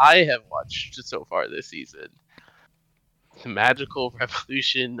thing that I have watched so far this season, the magical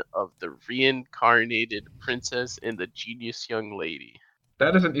revolution of the reincarnated princess and the genius young lady.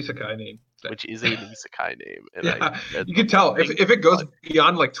 That is an isekai name. which is an isekai name. And yeah, you can tell if it goes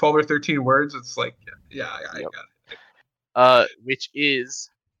beyond like 12 or 13 words, it's like, I got it. Which is,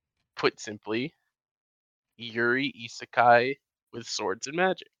 put simply, Yuri isekai with swords and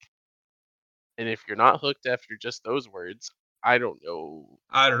magic. And if you're not hooked after just those words, I don't know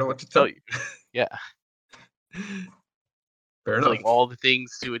what to tell you. Yeah. Fair It's enough. like all the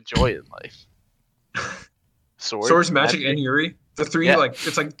things to enjoy in life. Swords, magic, and Yuri. The three, like,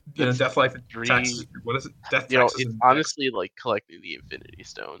 it's like, death, life, and taxes. What is it? Death, taxes, it's honestly like collecting the Infinity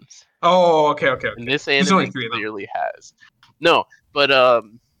Stones. Oh, okay. And this anime clearly has. No, but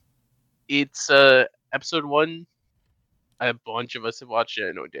it's episode 1. A bunch of us have watched it.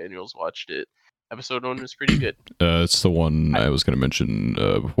 I know Daniel's watched it. Episode 1 was pretty good. It's the one I was going to mention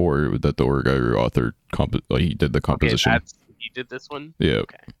before, that the author he did the composition. Okay, he did this one? Yeah.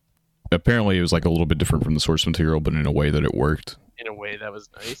 Okay. Apparently it was like a little bit different from the source material, but in a way that it worked. In a way that was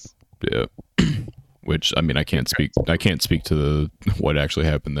nice. Yeah. Which, I mean, I can't speak to what actually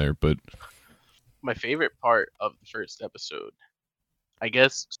happened there, but my favorite part of the first episode, I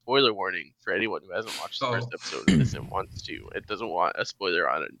guess, spoiler warning for anyone who hasn't watched the first episode of this and wants to. It doesn't want a spoiler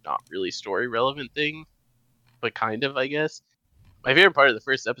on a not really story relevant thing, but kind of, I guess. My favorite part of the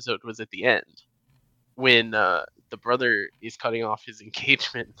first episode was at the end, when the brother is cutting off his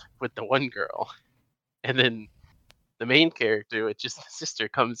engagement with the one girl, and then the main character, which is the sister,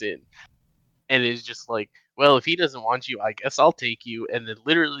 comes in and is just like, well, if he doesn't want you, I guess I'll take you, and then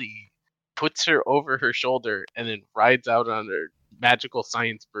literally puts her over her shoulder and then rides out on her magical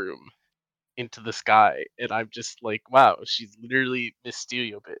science broom into the sky. And I'm just like, wow, she's literally Miss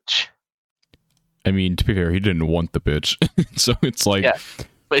Steal bitch. I mean, to be fair, he didn't want the bitch. So it's like, yeah,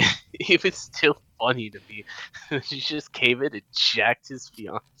 but it was still funny to me. She just came in and jacked his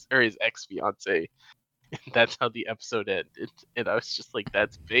fiance or his ex-fiance. And that's how the episode ended. And I was just like,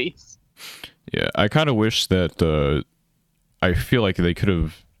 that's base. Yeah, I kind of wish that I feel like they could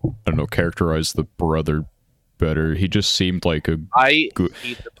have, I don't know, characterized the brother better. He just seemed like I hate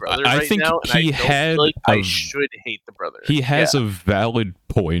the brother I right think now, and he had I should hate the brother. He has a valid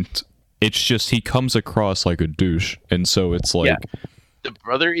point. It's just he comes across like a douche, and so it's like the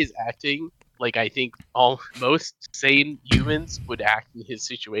brother is acting like I think most sane humans would act in his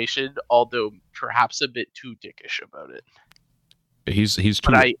situation, although perhaps a bit too dickish about it. He's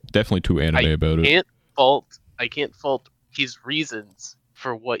definitely too anime about it. I can't fault his reasons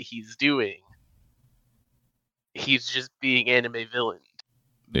for what he's doing. He's just being anime villain.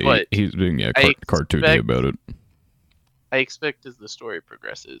 But he's being cartoony about it. I expect as the story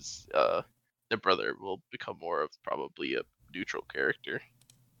progresses, the brother will become more of probably a neutral character.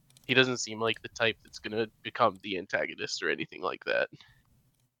 He doesn't seem like the type that's gonna become the antagonist or anything like that.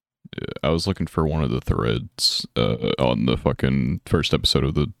 Yeah, I was looking for one of the threads on the fucking first episode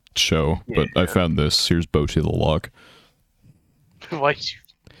of the show, but I found this. Here's Bocchi the Lock. Why'd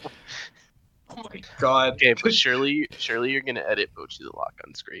you? Oh my god. Okay, but surely you're gonna edit Bocchi the Lock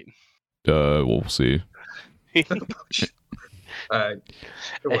on screen. We'll see. It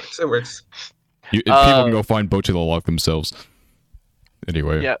works. People can go find Bocchi the Lock themselves.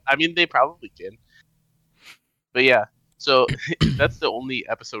 Anyway. Yeah, I mean, they probably can. But yeah, so that's the only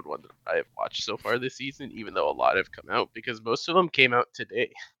episode 1 that I have watched so far this season, even though a lot have come out, because most of them came out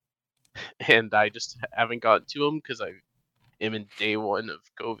today. And I just haven't gotten to them because I am in day 1 of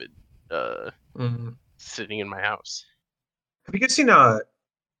COVID, sitting in my house. Have you guys seen, sorry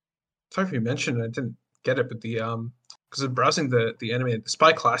if you mentioned it, I didn't get it, but because of browsing the anime, the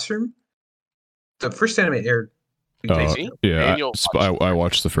Spy Classroom, the first anime aired. Yeah, I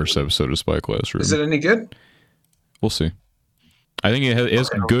watched the first episode of Spy Classroom. Is it any good? We'll see. I think it has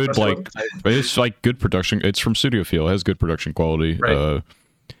good, it's like good production. It's from Studio Feel. It has good production quality. Right.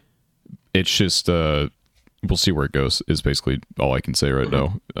 It's just we'll see where it goes. Is basically all I can say right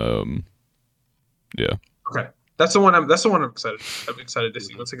now. Yeah. Okay, that's the one. I'm excited. I'm excited to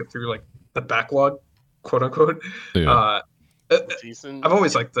see once I get through like the backlog, quote unquote. Yeah. I've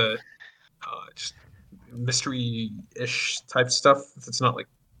always liked the just mystery-ish type stuff. If it's not like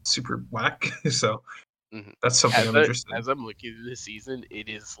super whack, so that's something I'm interested in. As I'm looking at this season, it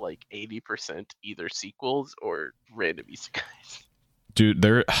is like 80% either sequels or random isekais. Dude,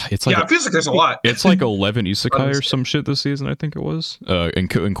 it's like it feels like there's a lot. It's like 11 isekai or some shit this season. I think it was,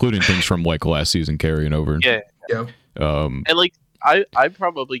 including things from like last season carrying over. Yeah. And like I'm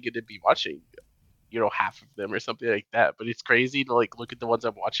probably going to be watching, half of them or something like that. But it's crazy to like look at the ones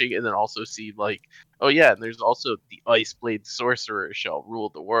I'm watching and then also see like, oh yeah, and there's also the Ice Blade Sorcerer shall rule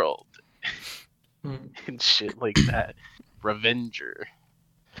the world, and shit like that. Revenger.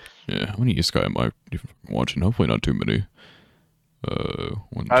 Yeah, how many isekai am I even watching? Hopefully not too many.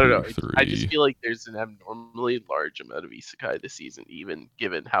 One, I don't know. two, three. I just feel like there's an abnormally large amount of isekai this season, even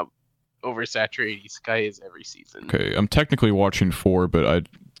given how oversaturated isekai is every season. Okay, I'm technically watching 4, but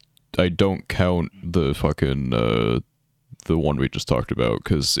I don't count the fucking the one we just talked about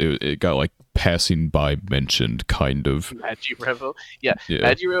because it got like passing by mentioned kind of. Majirevo, yeah.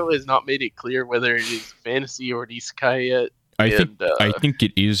 Majirevo has not made it clear whether it is fantasy or an isekai yet. I think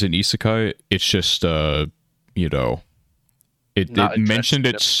it is an isekai. It's just you know, it mentioned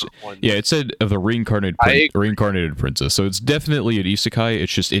it's it said of the reincarnated princess, so it's definitely an isekai.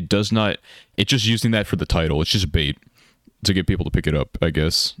 It's just it's just using that for the title. It's just bait to get people to pick it up, I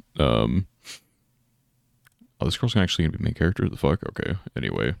guess. Oh, this girl's actually gonna be main character. The fuck? Okay.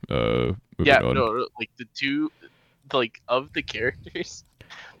 Anyway, no, like the two, like of the characters,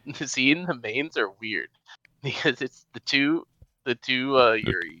 seeing the mains are weird because it's the two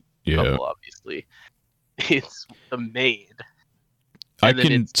Yuri couple, obviously. It's the maid. I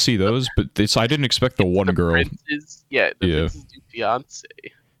can see those, but I didn't expect the one girl. Prince's fiance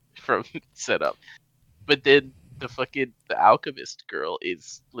from setup, but then the alchemist girl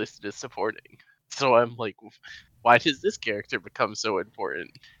is listed as supporting. So I'm like, why does this character become so important?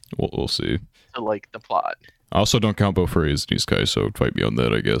 We'll see. To like the plot. I also don't count Bofuri as an isekai, so fight me on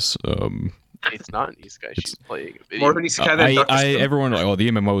that, I guess. It's not an isekai. She's playing a video. More of an isekai than Dr. Stone. Everyone like, the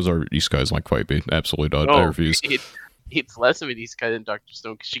MMOs are isekais. Like, fight me. Absolutely not. No, I refuse. It's less of an isekai than Dr.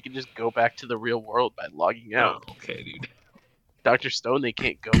 Stone because she can just go back to the real world by logging out. Oh, okay, dude. Dr. Stone, they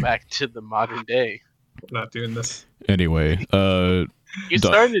can't go back to the modern day. We're not doing this. Anyway, you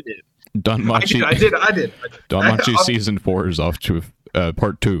started it. Danmachi. I did. Danmachi season 4 is off to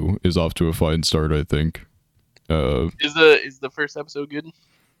part 2 is off to a fine start, I think. Is the first episode good?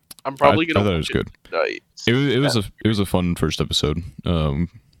 I'm probably gonna. I thought it was good. It was a fun first episode.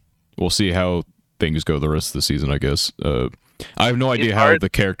 We'll see how things go the rest of the season, I guess. I have no idea how the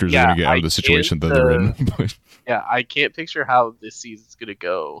characters are gonna get out of the situation that they're in. Yeah, I can't picture how this season's gonna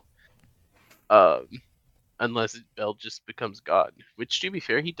go. Unless Bell just becomes God, which, to be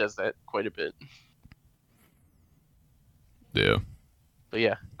fair, he does that quite a bit. Yeah. But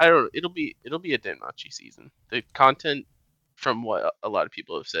yeah, I don't know. It'll be a Danmachi season. The content, from what a lot of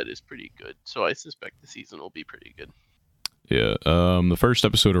people have said, is pretty good. So I suspect the season will be pretty good. Yeah. The first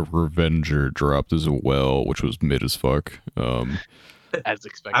episode of Revenger dropped as well, which was mid as fuck. As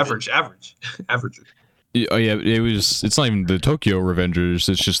expected. Average. Oh yeah, it's not even the Tokyo Revengers,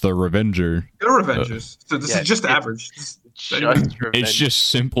 it's just the Revenger. They're Revengers. So this is just average. It's just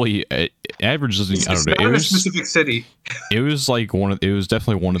simply average doesn't, I don't know. It was a specific city. It was like it was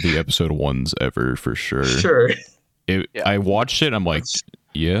definitely one of the episode 1s ever for sure. Sure. I watched it, I'm like,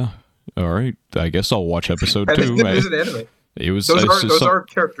 yeah, all right, I guess I'll watch episode 2. There's an anime. Those are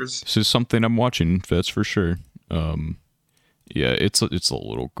characters. This is something I'm watching, that's for sure. Yeah, it's a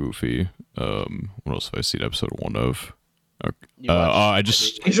little goofy. What else have I seen episode 1 of? I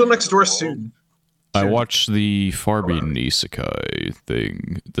just Angel Next Door soon. I watched the farming isekai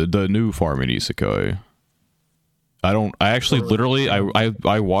thing, the new farming isekai.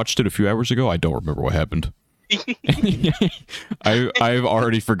 I watched it a few hours ago. I don't remember what happened. I've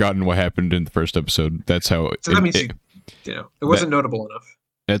already forgotten what happened in the first episode. That's how. So that means it wasn't notable enough.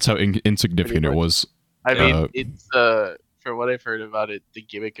 That's how insignificant it was. I mean, it's from what I've heard about it, the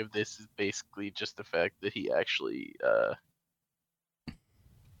gimmick of this is basically just the fact that he actually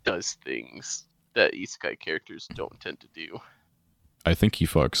does things that isekai characters don't tend to do. I think he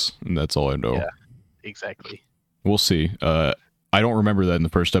fucks, and that's all I know. Yeah, exactly. We'll see. I don't remember that in the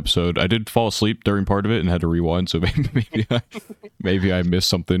first episode. I did fall asleep during part of it and had to rewind, so maybe I missed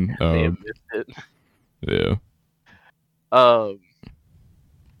something. May have missed it. Yeah. I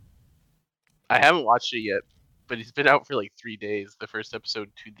haven't watched it yet, but it's been out for like 3 days. The first episode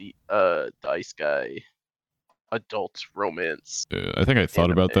to the Ice Guy adult romance. Yeah, I think I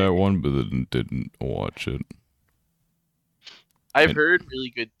thought about that one, but then didn't watch it. I've heard really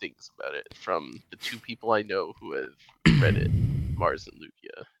good things about it from the 2 people I know who have read it, Mars and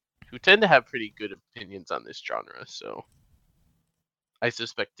Lugia, who tend to have pretty good opinions on this genre, so I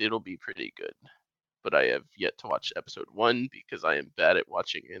suspect it'll be pretty good. But I have yet to watch episode 1 because I am bad at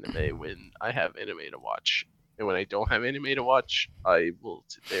watching anime when I have anime to watch. And when I don't have anime to watch, I will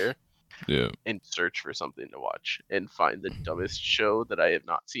sit there and search for something to watch and find the dumbest show that I have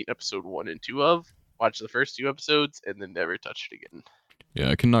not seen episode 1 and 2 of, watch the first 2 episodes, and then never touch it again. Yeah,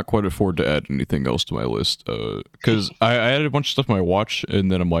 I cannot quite afford to add anything else to my list. Because I added a bunch of stuff to my watch,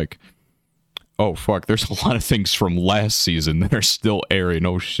 and then I'm like, oh, fuck, there's a lot of things from last season that are still airing.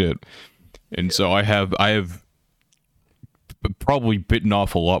 Oh, shit. And so I have probably bitten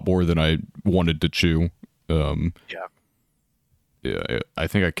off a lot more than I wanted to chew. Yeah, I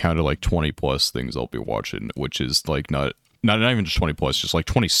think I counted like 20 plus things I'll be watching, which is like not even just 20 plus, just like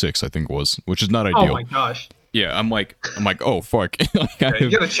 26 I think it was, which is not ideal. Oh my gosh. Yeah, I'm like, oh fuck. Like,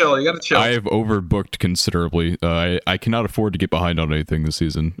 You gotta chill. I have overbooked considerably. I cannot afford to get behind on anything this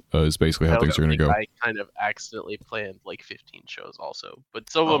season. Is basically how things are gonna go. I kind of accidentally planned like 15 shows also, but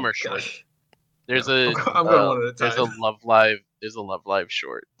some of them are short. Gosh. There's I'm going one at a time. There's a Love Live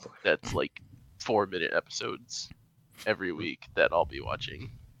short that's like 4-minute episodes every week that I'll be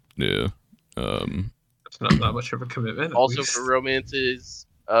watching. Yeah. It's not that much of a commitment. Also for romances,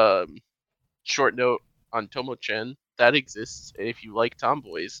 short note on Tomo-chan, that exists, and if you like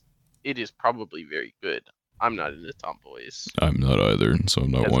tomboys, it is probably very good. I'm not into tomboys. I'm not either, so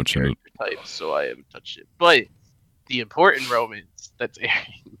I'm not watching it. Type, so I haven't touched it. But the important romance that's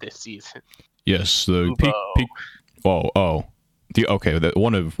airing this season. Yes, the peak. One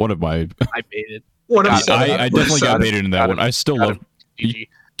of my. I baited. I definitely got baited in that one. I still love. You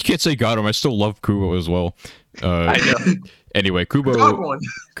can't say got him. I still love Kubo as well. I know. Anyway, Kubo.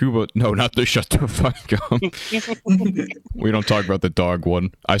 No, not the shut the fuck up. We don't talk about the dog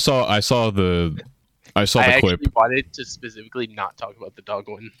one. I saw the clip. I actually wanted to specifically not talk about the dog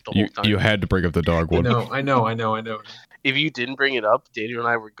one the whole time. You had to bring up the dog one. I know. If you didn't bring it up, Daniel and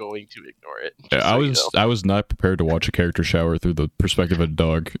I were going to ignore it. I was not prepared to watch a character shower through the perspective of a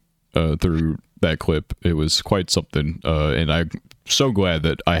dog through that clip. It was quite something, and I'm so glad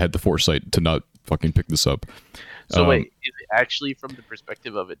that I had the foresight to not fucking pick this up. So wait, is it actually from the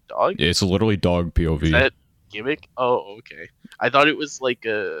perspective of a dog? It's literally dog POV. Is that gimmick? Oh, okay. I thought it was like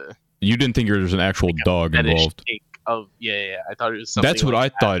a... You didn't think there was an actual dog involved. Yeah. I thought it was something. That's what I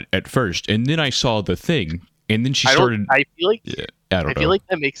thought at first, and then I saw the thing, and then she started. I feel like I feel like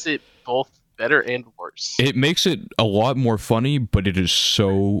that makes it both better and worse. It makes it a lot more funny, but it is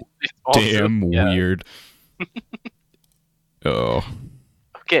so damn weird. Oh.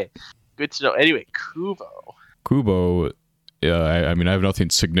 Okay, good to know. Anyway, Kubo. Yeah, I mean, I have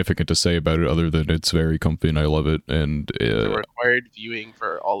nothing significant to say about it other than it's very comfy and I love it. And the required viewing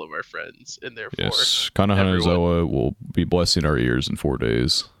for all of our friends, and therefore, yes, Kana Hanazawa will be blessing our ears in 4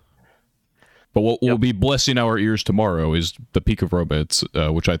 days. But what will be blessing our ears tomorrow is the peak of romance,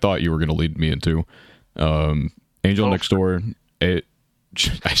 which I thought you were going to lead me into. Angel Next Door. I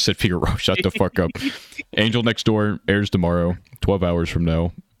said Figaro, shut the fuck up. Angel Next Door airs tomorrow, 12 hours from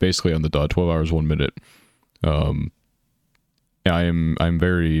now, basically on the dot, 12 hours, 1 minute. I'm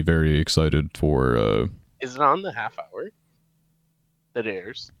very, very excited for... Is it on the half hour that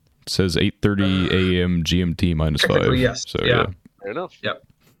airs? It says 8:30 a.m. GMT minus 5. Yes. So, yeah. Fair enough. Yep.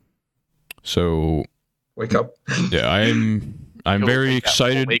 So... Wake up. Yeah, I'm very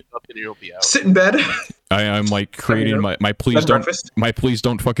excited. Wake up and it'll be out. Sit in bed. I'm like creating my please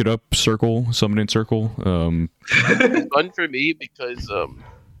don't fuck it up summoning circle. It's fun for me because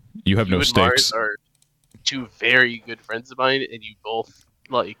you have no stakes. Mars are two very good friends of mine, and you both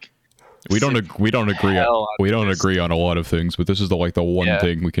like. We don't agree on a lot of things, but this is the one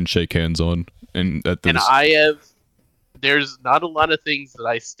thing we can shake hands on. And there's not a lot of things that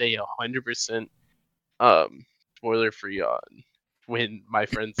I stay 100% spoiler free on when my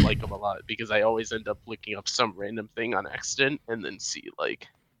friends like them a lot, because I always end up looking up some random thing on accident and then see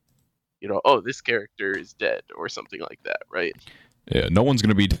oh, this character is dead or something like that, right? Yeah, no one's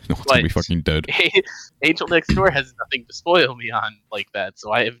gonna be fucking dead. Angel Next Door has nothing to spoil me on like that,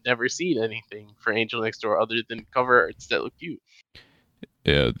 so I have never seen anything for Angel Next Door other than cover arts that look cute.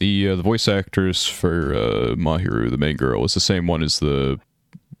 Yeah, the voice actress for Mahiru, the main girl, is the same one as the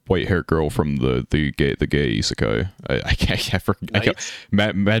white-haired girl from the gay isekai. I can't.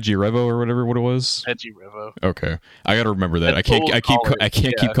 Magi Revo or whatever it was. Magi Revo. Okay, I gotta remember that. I can't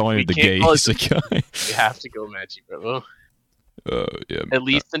keep calling it the gay isekai. You have to go Magi Revo. Yeah. At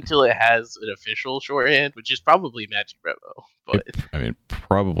least until it has an official shorthand, which is probably Magi Revo. But it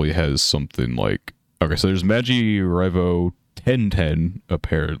probably has something like. Okay, so there's Magi Revo 1010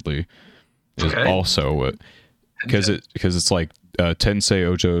 apparently is also because it's like Tensei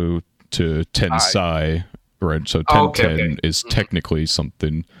Ojo to Tensai, right? So 1010 is technically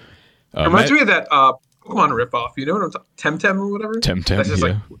something. Reminds me of that Pokemon ripoff. You know what I'm talking? Temtem or whatever. Temtem,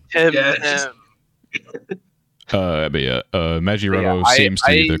 yeah. But yeah, Magi Revo seems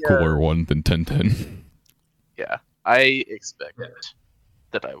to be the cooler one than 1010. Yeah, I expect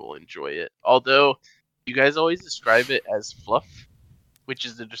that I will enjoy it. Although, you guys always describe it as fluff, which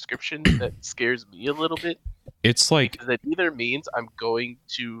is a description that scares me a little bit. It's like... Because it either means I'm going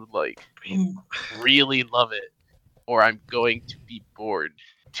to, really love it, or I'm going to be bored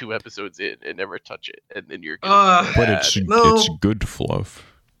 2 episodes in and never touch it, and then you're gonna be But it's good fluff.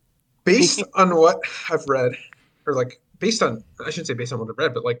 Based on what I've read, or based on, I shouldn't say based on what I've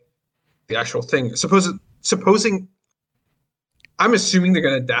read, but like the actual thing. Supposing, I'm assuming they're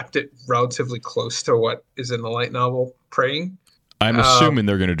going to adapt it relatively close to what is in the light novel Praying. I'm assuming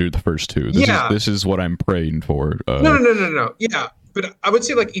they're going to do the first two. This is what I'm praying for. No. Yeah, but I would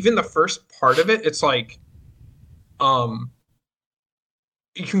say like even the first part of it, it's like, you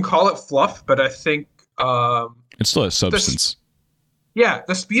can call it fluff, but I think it still has substance.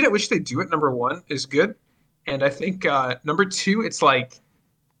 The speed at which they do it, number one, is good, and I think number two, it's like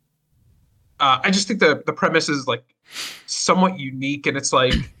I just think the premise is like somewhat unique, and it's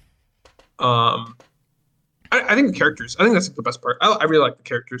like I think the characters. I think that's like the best part. I really like the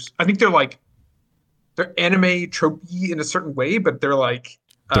characters. I think they're anime tropey in a certain way, but they're like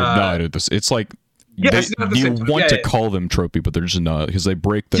they're not. It's like you want to call them tropey, but they're just not, because they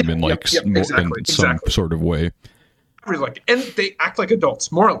break them in some sort of way. I really like it. And they act like adults,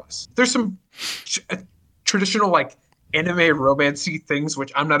 more or less. There's some traditional like anime romancy things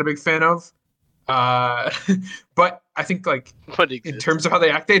which I'm not a big fan of. But I think like in terms of how they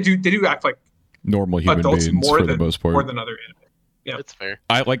act, they do act like normal human beings for the most part, more than other anime. Yeah, that's fair.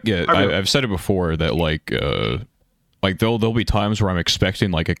 I've said it before that like there'll be times where I'm expecting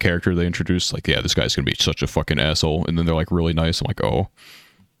like a character they introduce, like, yeah, this guy's gonna be such a fucking asshole, and then they're like really nice. I'm like, oh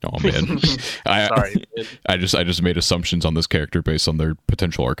man. Sorry, man. I just made assumptions on this character based on their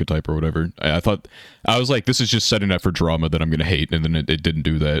potential archetype or whatever. I was like, this is just setting up for drama that I'm gonna hate, and then it didn't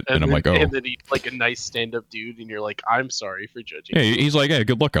do that, and I'm like, oh. And then he's like a nice stand-up dude, and you're like, I'm sorry for judging. Yeah, he's like, hey,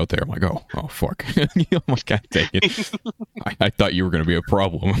 good luck out there. I'm like, oh fuck. I'm like, God dang it. I thought you were gonna be a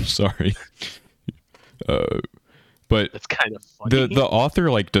problem. I'm sorry. But that's kind of funny. The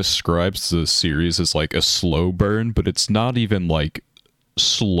author like describes the series as like a slow burn, but it's not even like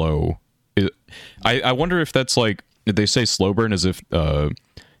slow. I wonder if that's like, did they say slow burn as if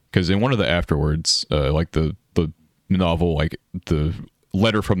because in one of the afterwards, like the novel, like the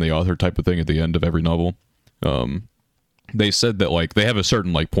letter from the author type of thing at the end of every novel, they said that like they have a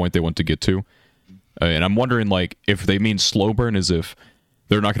certain like point they want to get to, and I'm wondering like if they mean slow burn as if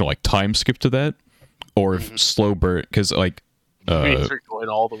they're not gonna like time skip to that, or if slow burn, because like they're going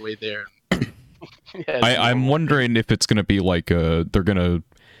all the way there. I'm wondering if it's gonna be like they're gonna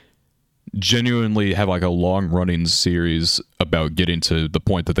genuinely have like a long running series about getting to the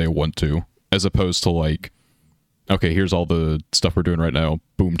point that they want to, as opposed to like, okay, here's all the stuff we're doing right now,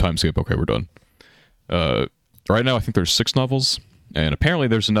 boom, time skip, okay, we're done. Right now I think there's 6 novels, and apparently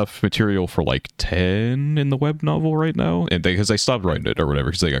there's enough material for like 10 in the web novel right now, and because they stopped writing it or whatever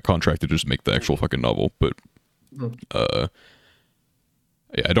because they got contracted to just make the actual fucking novel. But yeah,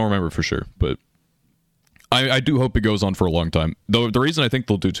 I don't remember for sure, but I do hope it goes on for a long time. Though the reason I think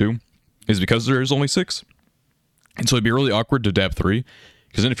they'll do 2 is because there is only 6. And so it'd be really awkward to adapt 3,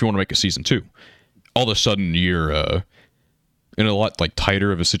 because then if you want to make a season 2, all of a sudden you're in a lot like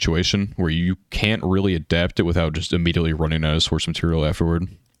tighter of a situation where you can't really adapt it without just immediately running out of source material afterward.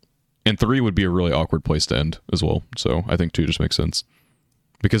 And 3 would be a really awkward place to end as well. So I think 2 just makes sense,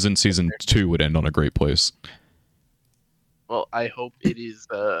 because then season 2 would end on a great place. Well, I hope it is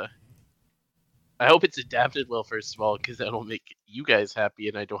I hope it's adapted well, first of all, because that'll make you guys happy,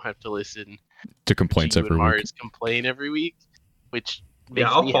 and I don't have to listen to complaints every week. Complain every week, which makes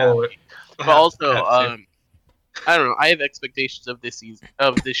I'll me follow happy. it. But also, I don't know. I have expectations of this season,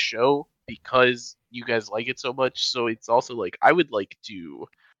 of this show, because you guys like it so much. So it's also like I would like to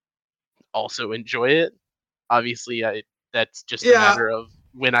also enjoy it. Obviously, that's just a matter of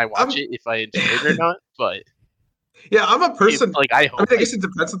when I watch it, if I enjoy it or not. But yeah, I'm a person. Like I guess it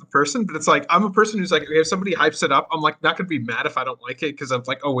depends on the person, but it's like I'm a person who's like, if somebody hypes it up, I'm like not gonna be mad if I don't like it, because I'm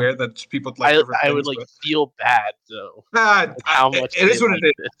like aware that people like. I would like feel bad though. How much it is what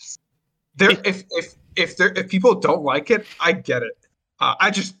it is. There, if people don't like it, I get it.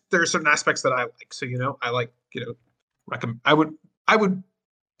 There are certain aspects that I like. So I like I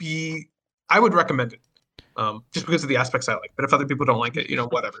would recommend it, just because of the aspects I like. But if other people don't like it,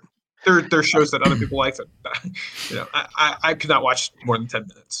 whatever. There are shows that other people like that I could not watch more than 10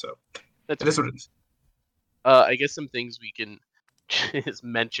 minutes. So it is what it is. I guess some things we can just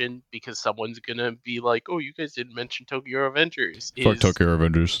mention, because someone's gonna be like, "Oh, you guys didn't mention Tokyo Revengers." Fuck Tokyo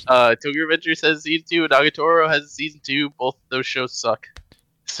Revengers. Tokyo Revengers has a season 2, and Nagatoro has a season 2. Both of those shows suck.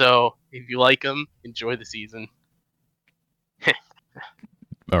 So if you like them, enjoy the season.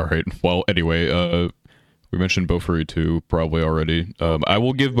 All right. Well, anyway, we mentioned Bofuri 2 probably already. I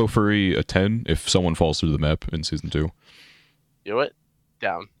will give Bofuri a 10 if someone falls through the map in season 2. You know what?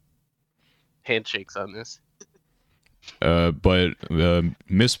 Down. Handshakes on this. But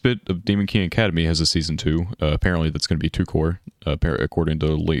Misfit of Demon King Academy has a season 2. Apparently that's going to be 2 core, according to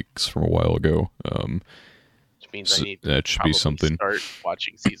leaks from a while ago. means I need to that should be something. start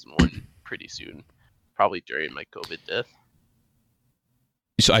watching season 1 pretty soon, probably during my COVID death.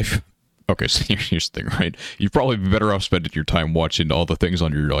 So okay, so here's the thing, right? You'd probably be better off spending your time watching all the things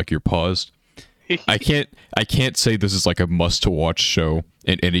on your paused. I can't say this is like a must-to-watch show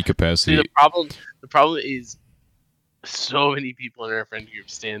in any capacity. See, the problem is so many people in our friend group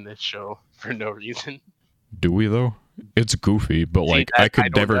stand this show for no reason. Do we though? It's goofy, but like I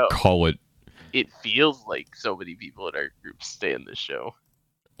could never call it. It feels like so many people in our group stand this show.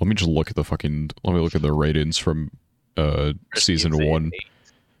 Let me look at the ratings from season 1. 8.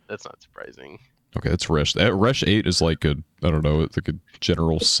 That's not surprising. Okay, that's Resh. Resh 8 is like I don't know, it's like a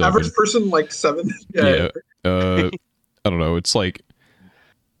general 7. Average person like 7. Yeah. I don't know. It's like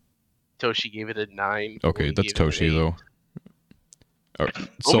Toshi gave it a 9. Okay, that's Toshi though.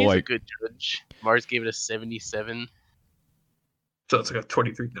 So like a good judge. Mars gave it a 77. So it's like a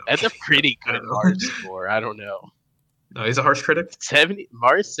 23. No. That's a pretty good Mars score. I don't know. No, he's a harsh critic.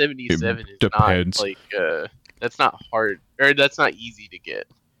 Mars 77 is depends. Not like that's not hard, or that's not easy to get.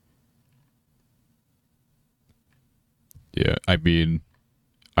 Yeah, I mean,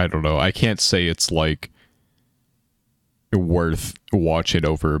 I don't know. I can't say it's like worth watching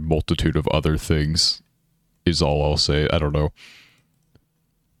over a multitude of other things, is all I'll say. I don't know.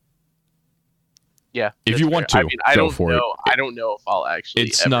 Yeah, if you want to, I mean, I go don't for know. it. I don't know if I'll actually.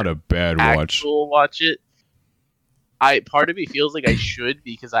 It's not a bad watch. Watch it. Part of me feels like I should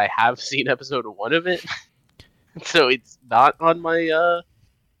because I have seen episode 1 of it, so it's not on my.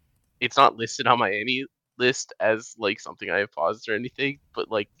 It's not listed on my any list as like something I have paused or anything,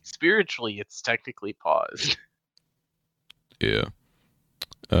 but like spiritually, it's technically paused. Yeah.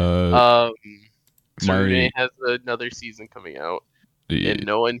 Tsurune has another season coming out. Yeah. And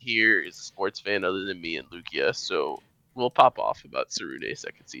no one here is a sports fan other than me and Lugia, so we'll pop off about Tsurune's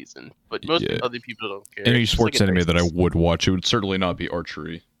second season. But most other people don't care. Any sports anime that I would watch, it would certainly not be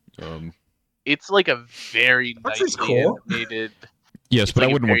archery. It's like a very nicely animated. Yes, but I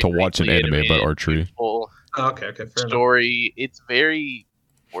wouldn't want to watch an anime about archery. Okay, fair story. Enough. It's very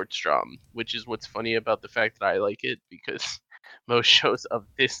sports drama, which is what's funny about the fact that I like it, because most shows of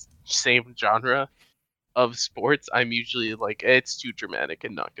this same genre of sports, I'm usually like, it's too dramatic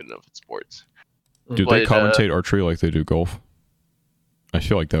and not good enough at sports. Do they commentate archery like they do golf? I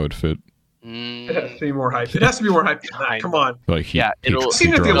feel like that would fit. It has to be more hype. It has to be more hype than that. Come on. Like seen at the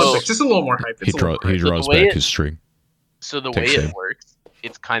Olympics. Just a little more hype. He draws back his string. So the way it works,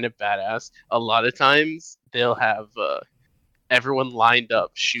 it's kind of badass. A lot of times they'll have everyone lined up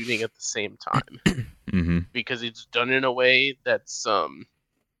shooting at the same time, because it's done in a way that's I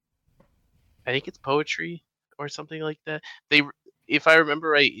think it's poetry or something like that. If I remember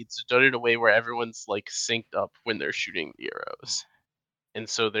right, it's done in a way where everyone's like synced up when they're shooting the arrows, and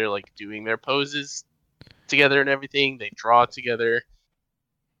so they're like doing their poses together and everything. They draw together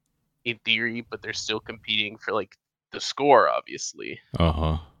in theory, but they're still competing for like the score, obviously.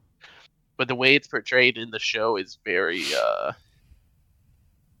 But the way it's portrayed in the show is very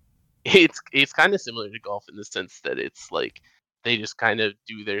it's kind of similar to golf in the sense that it's like they just kind of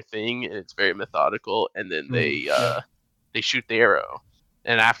do their thing and it's very methodical, and then they shoot the arrow,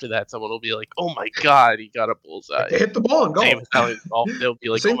 and after that someone will be like, oh my god, he got a bullseye. They hit the ball and golf. They'll be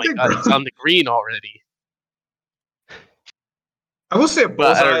like, oh my god, he's on the green already. I will say a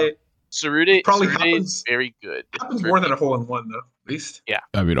bullseye Tsurune probably happens very good. Happens more than a hole in one though, at least. Yeah.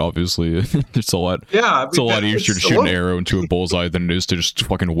 I mean, obviously, it's a lot. Yeah, it's a lot easier to shoot an arrow into a bullseye than it is to just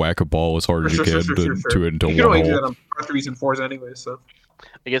fucking whack a ball as hard as you can to it into one hole. You can only do that on Part 3s and 4s anyway, so.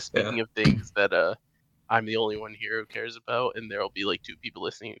 I guess speaking of things that I'm the only one here who cares about, and there will be like 2 people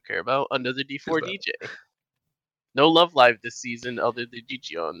listening who care about, another D4 DJ. No Love Live this season, other than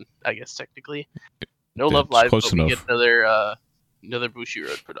Jijion, I guess technically. No Love Live, but we get another Bushi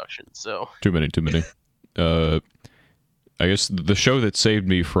Road production. So too many. I guess the show that saved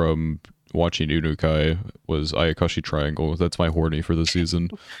me from watching Unukai was Ayakashi Triangle. That's my horny for the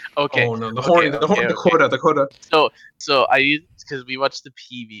season. Okay. Oh no, the quota. So I used, because we watched the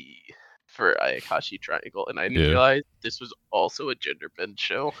PV for Ayakashi Triangle, and I didn't realize this was also a gender bend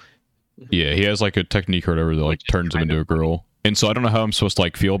show. Yeah, he has like a technique or whatever that like turns him into a girl. And so I don't know how I'm supposed to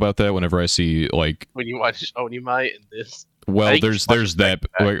like feel about that whenever I see like when you watch Onimai and this. Well, there's that.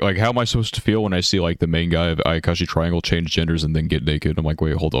 Like, how am I supposed to feel when I see like the main guy of Ayakashi Triangle change genders and then get naked? I'm like,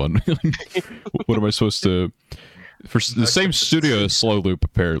 wait, hold on. What am I supposed to? For the same studio as Slow Loop,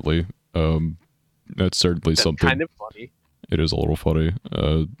 apparently. That's certainly something. Kind of funny. It is a little funny.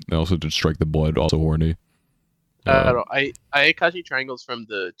 I also did Strike the Blood, also horny. I don't know. Ayakashi Triangle's from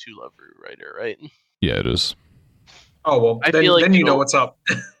the Two Lover writer, right? Yeah, it is. Oh well, then you know what's up.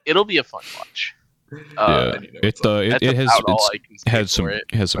 It'll be a fun watch. has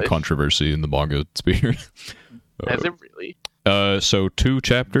some controversy in the manga sphere. Has it really? So 2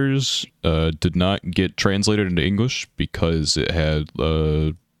 chapters did not get translated into English because it had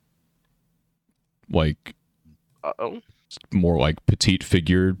like more like petite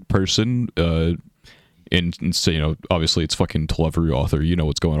figured person and so obviously it's fucking Televery author,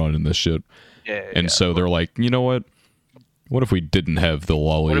 what's going on in this shit. So they're like, you know what if we didn't have the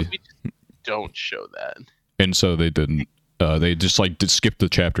lolly? What if we just don't show that? And so they didn't. They just skip the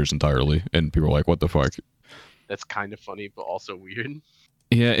chapters entirely, and people were like, what the fuck? That's kind of funny, but also weird.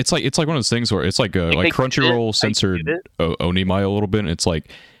 Yeah, it's like one of those things where it's like Crunchyroll censored Onimai a little bit. And it's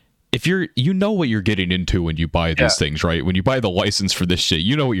like, if you know what you're getting into when you buy these things, right? When you buy the license for this shit,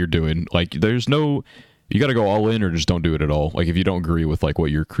 you know what you're doing. Like, you got to go all in or just don't do it at all. Like, if you don't agree with like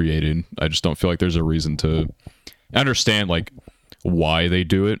what you're creating, I just don't feel like there's a reason to understand like why they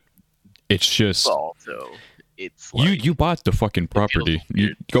do it. It's just also it's like, you bought the fucking property.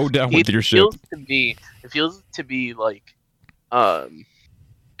 You go down with your shit. It feels to be like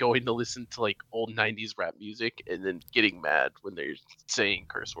going to listen to like old 90s rap music and then getting mad when they're saying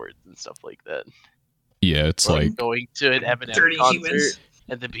curse words and stuff like that. Yeah, it's like going to an Eminem concert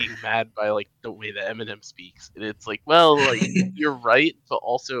and then being mad by like the way that Eminem speaks. And it's like, well, like you're right, but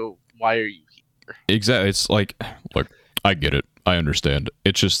also why are you here? Exactly. It's like, look, I get it. I understand.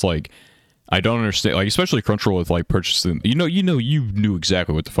 It's just like I don't understand, like especially Crunchyroll with like purchasing. You knew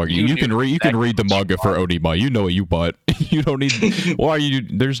exactly what the fuck you can read. You can read the manga for Onimai. You know what you bought. You don't need. Why are you?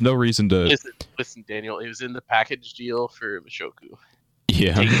 There's no reason to. Listen, Daniel. It was in the package deal for Mushoku.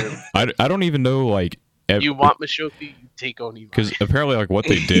 Yeah, I don't even know like. You want Mushoku, you take Onimai. Because apparently, like what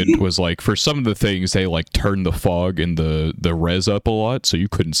they did was like for some of the things they like turned the fog and the res up a lot, so you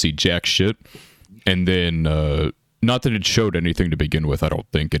couldn't see jack shit, and then. Not that it showed anything to begin with, I don't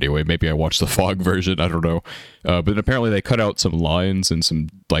think, anyway. Maybe I watched the fog version, I don't know. But apparently they cut out some lines and some,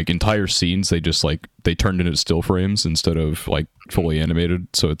 like, entire scenes. They just, like, they turned into still frames instead of, like, fully animated.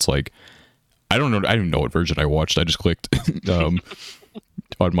 So it's like, I don't know. I don't even know what version I watched. I just clicked on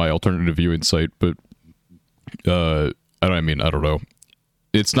my alternative viewing site. But, I don't know.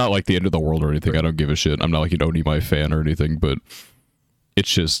 It's not, like, the end of the world or anything. I don't give a shit. I'm not, like, an Onimai fan or anything, but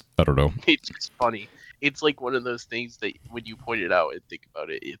it's just, I don't know. It's just funny. It's like one of those things that when you point it out and think about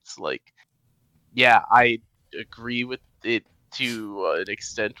it, it's like, yeah, I agree with it to an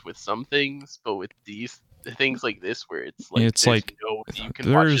extent with some things, but with these things like this, where it's like you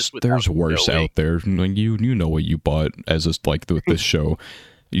can there's worse out there. Like you know what you bought as with this show.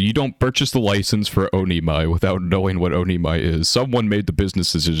 You don't purchase the license for Onimai without knowing what Onimai is. Someone made the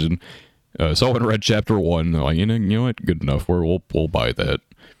business decision. Someone read chapter 1. Like, you know what? Good enough. We'll buy that.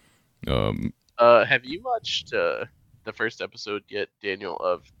 Have you watched the first episode yet, Daniel,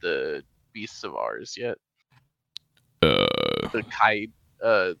 of the Beasts of Ours yet? The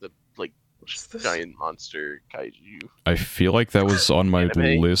giant monster kaiju. I feel like that was on my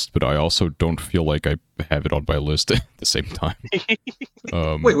list, but I also don't feel like I have it on my list at the same time.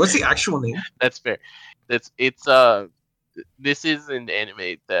 Wait, what's the actual name? That's fair. This is an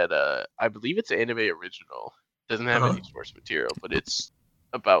anime that I believe it's an anime original. Doesn't have any source material, but it's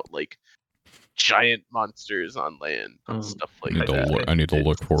about like giant monsters on land and stuff like that. I need to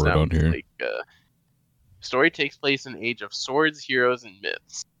look for it on here. Like, story takes place in Age of Swords, Heroes, and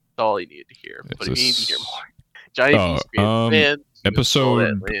Myths. That's all you need to hear. But if you need to hear more, giant beast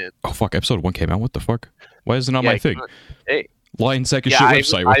episode. Oh fuck! Episode 1 came out. What the fuck? Why isn't it on my thing? Hey, Lion Second shit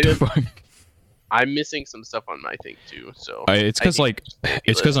website. What the fuck? I'm missing some stuff on my thing too. So it's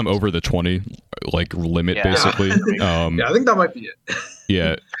because I'm over the 20 like limit basically. Yeah, I think that might be it.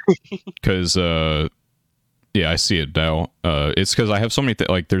 Yeah, because I see it now. It's because I have so many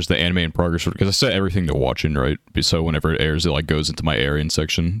like there's the anime in progress because I set everything to watching, right? So whenever it airs, it like goes into my airing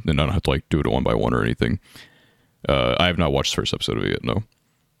section, and I don't have to like do it one by one or anything. I have not watched the first episode of it yet, no.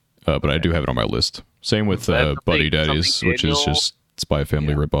 But I do have it on my list. Same with Buddy Daddies, which is just Spy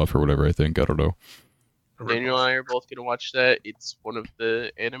Family ripoff or whatever. I think I don't know. Daniel and I are both gonna watch that. It's one of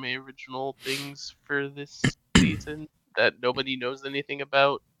the anime original things for this season that nobody knows anything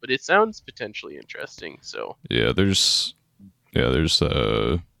about, but it sounds potentially interesting. So there's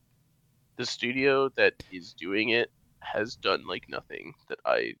the studio that is doing it has done like nothing that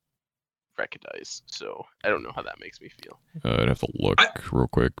I recognize. So I don't know how that makes me feel. I'd have to look real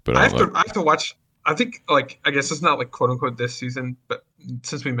quick, but I have to watch. I think, like, I guess it's not like quote unquote this season, but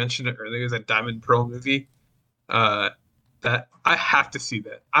since we mentioned it earlier, is that Diamond Pearl movie. That I have to see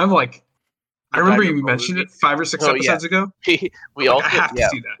that. I'm like, I remember you mentioned it 5 or 6 episodes ago. I have to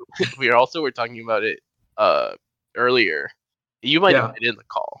see that. We were talking about it earlier, You might have been in the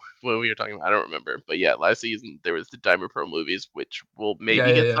call when we were talking about. I don't remember, but yeah, last season there was the Diamond Pro movies, which will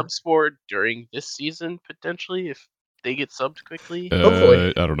maybe get subs for during this season potentially if they get subbed quickly.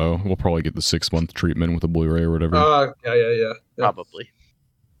 Hopefully, I don't know. We'll probably get the 6-month treatment with a Blu-ray or whatever. Yeah. Probably.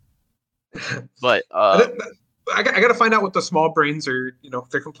 But I got to find out what the small brains are,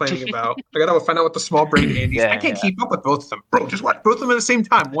 they're complaining about. I got to find out what the small brain Andes. I can't keep up with both of them, bro. Just watch both of them at the same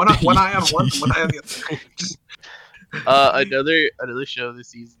time. One eye on one eye on the other. Another show this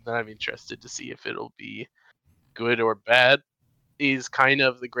season that I'm interested to see if it'll be good or bad is kind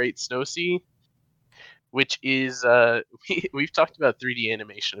of The Great Snow Sea, which is we've talked about 3D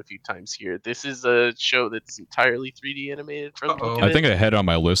animation a few times here. This is a show that's entirely 3D animated. I think I had it on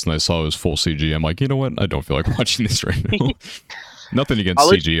my list and I saw it was full CG. I'm like, you know what? I don't feel like watching this right now. Nothing against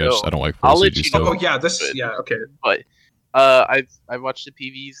CG. I don't like full CG stuff. Oh yeah, okay. But I've watched the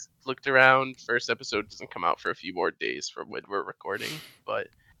PVs, looked around. First episode doesn't come out for a few more days from when we're recording, but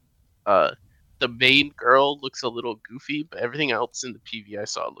the main girl looks a little goofy, but everything else in the PV I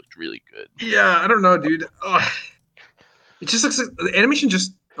saw looked really good. Yeah, I don't know, dude. It just looks like the animation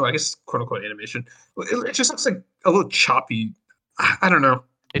I guess quote unquote animation. It just looks like a little choppy. I don't know.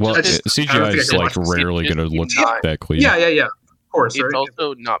 CGI is like rarely going to look that clean. Yeah. Of course, it's right?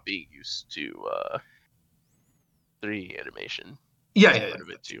 also not being used to 3D animation. Yeah. Part of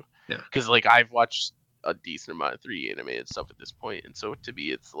it too. Yeah. Because like I've watched a decent amount of 3D animated stuff at this point, and so to me,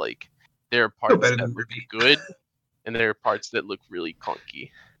 it's like there are parts that look good, and there are parts that look really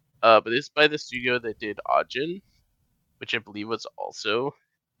clunky. But this is by the studio that did Ajin, which I believe was also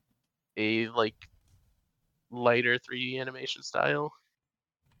a like lighter 3D animation style.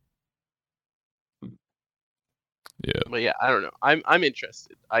 Yeah. But yeah, I don't know. I'm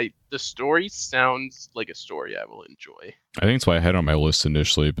interested. The story sounds like a story I will enjoy. I think that's why I had it on my list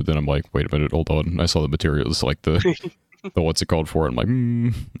initially, but then I'm like, wait a minute, hold on. I saw the materials, like the what's it called for it. I'm like,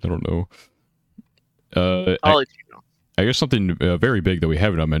 I don't know. I'll let you know. I guess something very big that we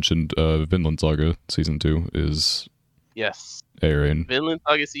haven't mentioned, Vinland Saga Season 2 is airing. Vinland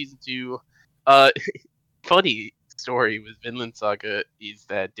Saga Season 2. Funny story with Vinland Saga is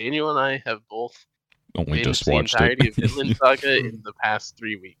that Daniel and I have both only just watched the entirety of Vinland Saga in the past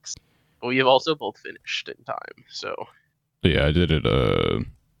 3 weeks. But we have also both finished in time, so... Yeah, I did it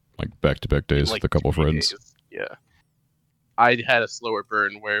like back-to-back days with a couple friends. Days. Yeah. I had a slower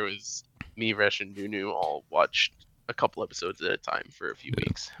burn where it was me, Resh, and Nunu all watched a couple episodes at a time for a few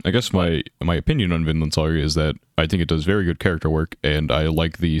weeks. I guess my opinion on Vinland Saga is that I think it does very good character work, and I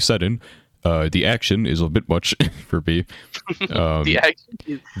like the setting. The action is a bit much for me. The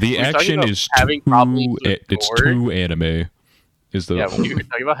action is too anime. When you were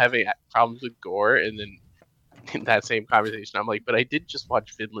talking about having problems with gore, and then in that same conversation, I'm like, but I did just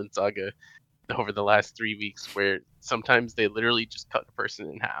watch Vinland Saga over the last 3 weeks, where sometimes they literally just cut a person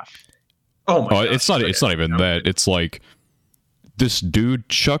in half. Oh my God. It's not even that. It's like this dude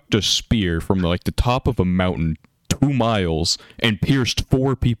chucked a spear from like the top of a mountain 2 miles and pierced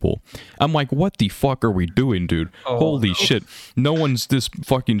 4 people. I'm like, what the fuck are we doing, dude? Holy shit. No one's this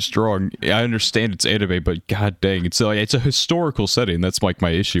fucking strong. I understand it's anime, but god dang, it's a historical setting. That's like my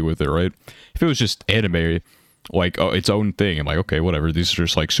issue with it, right? If it was just anime, like its own thing, I'm like, okay, whatever. These are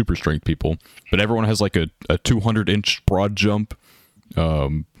just like super strength people. But everyone has like a 200-inch broad jump.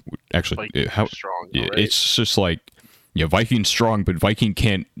 Actually, strong, right? It's just like, yeah, Viking's strong, but Viking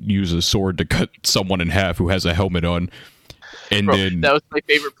can't use a sword to cut someone in half who has a helmet on. And then that was my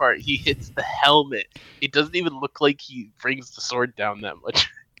favorite part. He hits the helmet. It doesn't even look like he brings the sword down that much.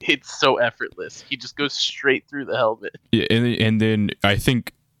 It's so effortless. He just goes straight through the helmet. Yeah, and then I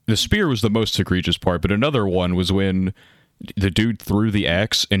think the spear was the most egregious part, but another one was when the dude threw the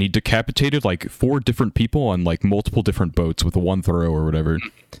axe and he decapitated like 4 different people on like multiple different boats with one throw or whatever.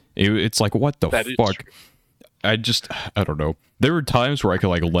 It's like, what the fuck? I don't know. There were times where I could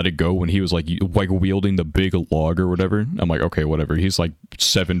like let it go when he was like wielding the big log or whatever. I'm like, okay, whatever. He's like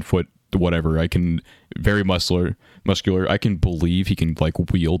 7 foot, whatever. I can very muscular. I can believe he can like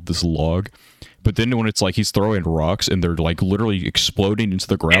wield this log. But then when it's like he's throwing rocks and they're like literally exploding into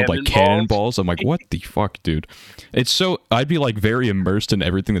the ground like cannonballs, I'm like, what the fuck, dude? It's so I'd be like very immersed in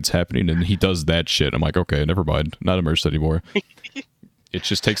everything that's happening, and he does that shit. I'm like, okay, never mind, not immersed anymore. It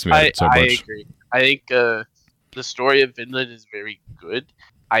just takes me out of it so much. I agree. I think the story of Vinland is very good.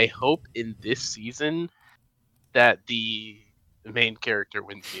 I hope in this season that the main character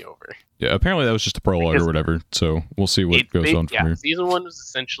wins me over. Yeah, apparently that was just a prologue or whatever, so we'll see what goes on from here. Season 1 was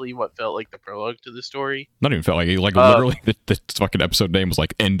essentially what felt like the prologue to the story. Not even felt like literally the fucking episode name was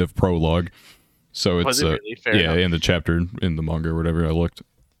like end of prologue. So it's really? Fair enough. in the chapter in the manga or whatever I looked,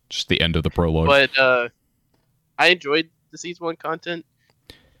 just the end of the prologue. But I enjoyed the season 1 content.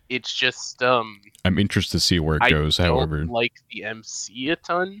 It's just I'm interested to see where it goes. I don't However, like the MC a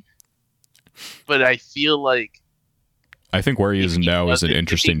ton, but I feel like I think where he is now is an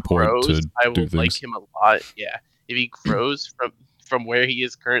interesting point to I do will things. like him a lot. Yeah, if he grows from where he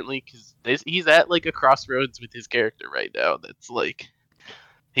is currently, because he's at like a crossroads with his character right now. That's like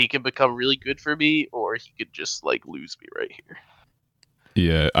he can become really good for me, or he could just like lose me right here.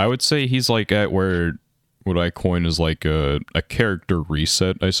 Yeah, I would say he's like at where what I coin is like a character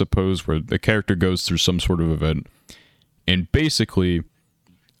reset, I suppose, where the character goes through some sort of event, and basically,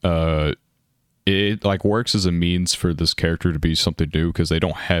 it like works as a means for this character to be something new because they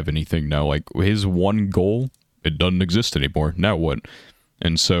don't have anything now. Like his one goal, it doesn't exist anymore. Now what?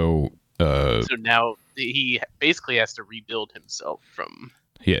 And so, so now he basically has to rebuild himself from.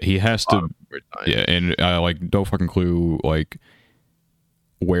 Yeah, he has to. Yeah, and I like no fucking clue like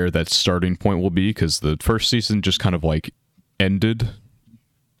where that starting point will be because the first season just kind of like ended,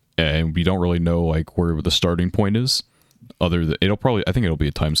 and we don't really know like where the starting point is. Other than I think it'll be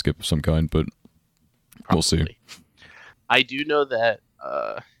a time skip of some kind, but we'll see. I do know that.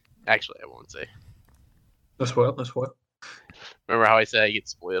 Actually, I won't say. No spoil. No spoil. Remember how I said I get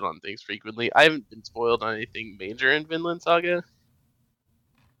spoiled on things frequently? I haven't been spoiled on anything major in Vinland Saga,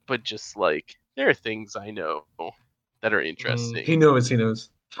 but just like there are things I know that are interesting. He knows.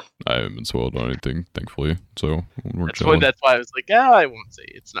 I haven't been spoiled on anything, thankfully. So that's why I was like, I won't say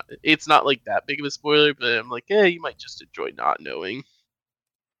it's not like that big of a spoiler, but I'm like, you might just enjoy not knowing.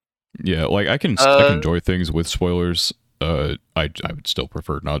 Yeah, like I can enjoy things with spoilers. I would still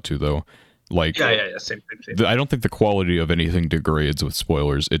prefer not to though. Like same. I don't think the quality of anything degrades with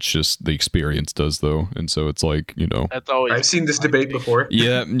spoilers. It's just the experience does though, and so it's like that's always. I've seen this debate before.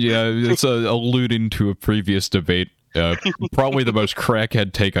 Yeah, it's alluding to a previous debate. Probably the most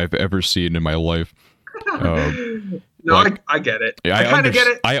crackhead take I've ever seen in my life. I get it. I kind of get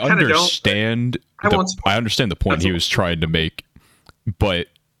it. I understand. I understand the point he was trying to make, but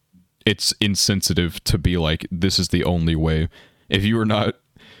it's insensitive to be like, this is the only way. If you were not,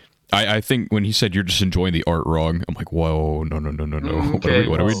 I think when he said you're just enjoying the art wrong, I'm like, whoa, no. Okay.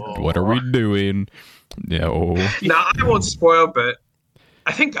 What are we doing? No. No, I won't spoil, but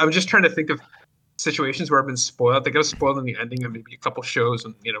I think I'm just trying to think of situations where I've been spoiled. They got spoiled in the ending of maybe a couple shows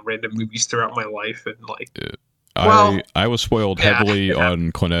and random movies throughout my life, and like. I was spoiled heavily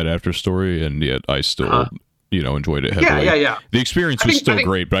on Clannad After Story, and yet I still. Enjoyed it heavily. Yeah. The experience was still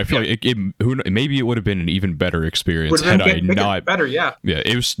great, but I feel like maybe it would have been an even better experience had I not. Better, yeah. Yeah,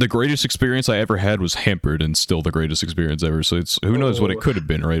 it was the greatest experience I ever had was hampered, and still the greatest experience ever. So it's who knows what it could have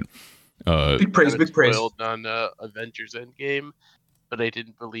been, right? Big praise. On Avengers Endgame, but I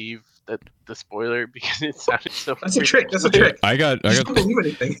didn't believe that the spoiler because it sounded so. That's a trick. I don't believe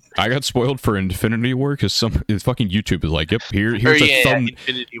anything. I got spoiled for Infinity War because fucking YouTube is like, yep, here's a thumb.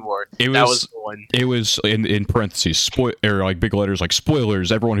 Infinity War. That was the one. It was in parentheses, or like big letters, like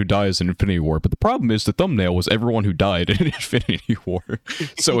spoilers. Everyone who dies in Infinity War. But the problem is the thumbnail was everyone who died in Infinity War.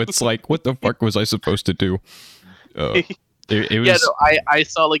 So it's like, what the fuck was I supposed to do? It was... I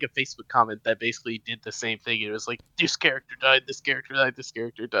saw like a Facebook comment that basically did the same thing. It was like, this character died, this character died, this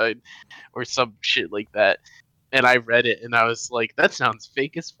character died, or some shit like that. And I read it and I was like, that sounds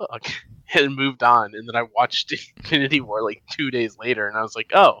fake as fuck, and moved on. And then I watched Infinity War like 2 days later, and I was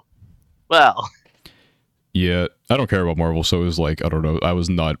like, oh, well. Yeah, I don't care about Marvel, so it was like, I don't know, I was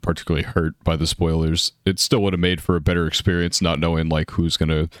not particularly hurt by the spoilers. It still would have made for a better experience not knowing like who's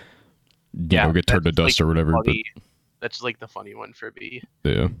gonna get turned to dust or whatever. Funny. But that's like the funny one for me.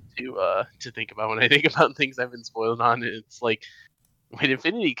 Yeah. To think about when I think about things I've been spoiled on. It's like when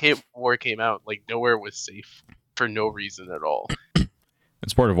Infinity War came out, like nowhere was safe for no reason at all.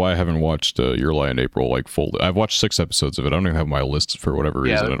 It's part of why I haven't watched Your Lie in April like full. I've watched 6 episodes of it. I don't even have my list for whatever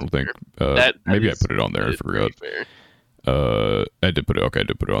reason. I don't think. Maybe I put it on there. I forgot. I did put it. Okay, I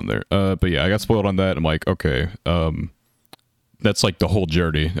did put it on there. But yeah, I got spoiled on that. I'm like, okay, that's like the whole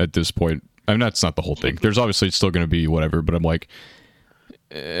journey at this point. I mean, that's not the whole thing. There's obviously still going to be whatever, but I'm like,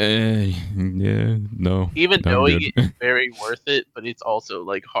 yeah, no. Even knowing it's very worth it, but it's also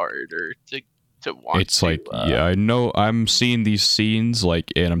like harder to watch. It's like, yeah, I know I'm seeing these scenes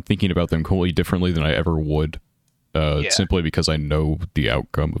like, and I'm thinking about them completely differently than I ever would, simply because I know the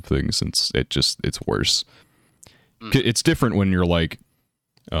outcome of things. And it's worse. It's different when you're like,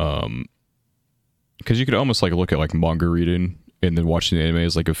 because you could almost like look at like manga reading. And then watching the anime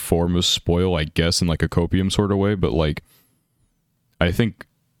is like a form of spoil, I guess, in like a copium sort of way. But like, I think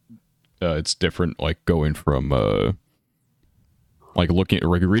it's different. Like going from like looking at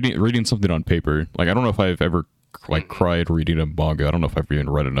like reading something on paper. Like I don't know if I've ever like cried reading a manga. I don't know if I've even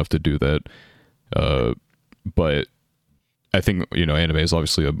read enough to do that. But I think, anime is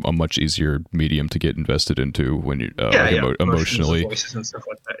obviously a much easier medium to get invested into when you emotionally. Voices and stuff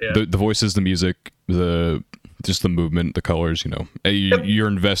like that. Yeah. The voices, the music, just the movement, the colors. You're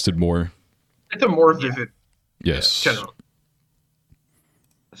invested more. It's a more vivid. Yes. General.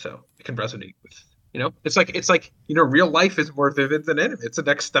 So it can resonate with. It's like real life is more vivid than anime. It's the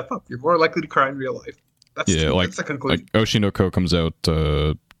next step up. You're more likely to cry in real life. That's the conclusion. Like Oshinoko comes out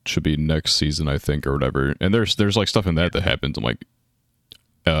should be next season, I think, or whatever. And there's like stuff in that happens. I'm like,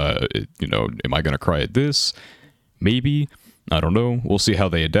 am I gonna cry at this? Maybe. I don't know. We'll see how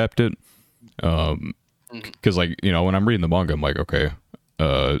they adapt it. Because when I'm reading the manga, I'm like, okay,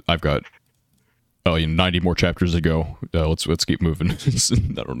 I've got 90 more chapters to go. Let's keep moving.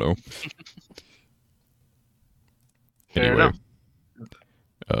 I don't know. Anyway,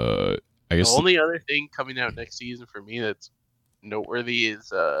 I guess the only other thing coming out next season for me that's noteworthy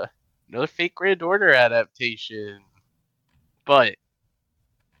is another Fate Grand Order adaptation, but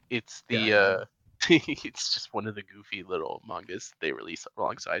it's it's just one of the goofy little mangas they release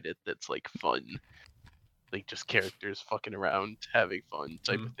alongside it that's like fun, like just characters fucking around having fun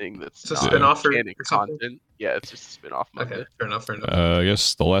type of thing. That's it's a spin-off or content. Yeah, it's just a spin-off manga. Okay, fair enough. I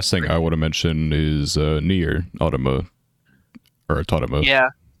guess the last thing I want to mention is Nier Automata. Or Automata. Yeah,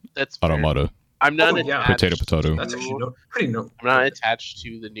 that's fair. Automata. I'm not attached. Potato. That's actually pretty I'm not attached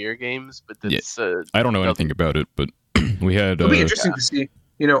to the Nier games, but that's I don't know anything about it, but we had. It'll be interesting to see,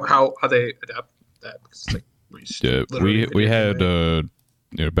 how they adapt that. Because it's like, we had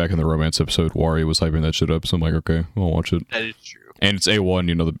back in the romance episode, Wari was hyping that shit up, so I'm like, okay, I'll watch it. That is true. And it's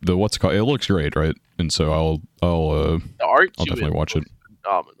A1, the what's it called? It looks great, right? And so I'll the art I'll definitely watch it.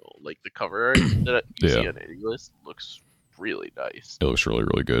 Phenomenal. Like the cover art that you see on any list looks really nice. It looks really,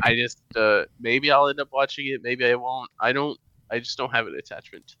 really good. I just maybe I'll end up watching it, maybe I won't. I just don't have an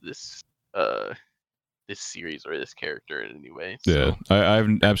attachment to this series or this character in any way. So yeah, I have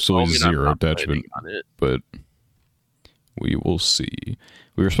absolutely zero attachment on it. But we will see.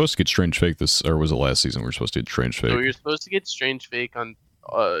 We were supposed to get Strange Fake or was it last season we were supposed to get Strange Fake? So we were supposed to get Strange Fake on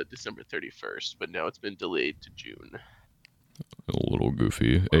December 31st, but now it's been delayed to June. A little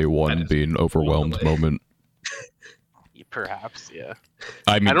goofy. A1 being overwhelmed moment. Perhaps, yeah.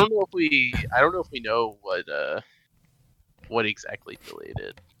 I mean, I don't know if we know what exactly delayed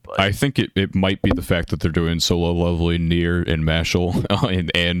it. But I think it might be the fact that they're doing Solo Leveling, Nier, and Mashal,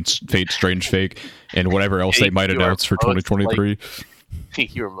 and Fate Strange Fake, and whatever else they might announce for 2023.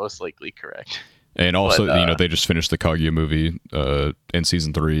 You're most likely correct. And also, they just finished the Kaguya movie in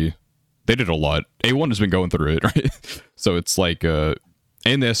season 3. They did a lot. A1 has been going through it, right? So it's like, and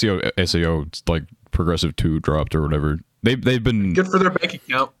the SAO, like Progressive 2 dropped or whatever. They've been good for their bank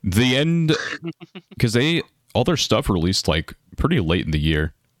account. The end, because all their stuff released like pretty late in the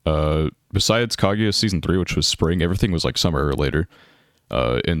year. Besides Kaguya season 3, which was spring, everything was like summer or later.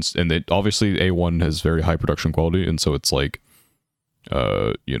 And they obviously A1 has very high production quality, and so it's like,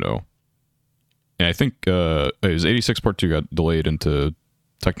 And I think it was 86 Part 2 got delayed into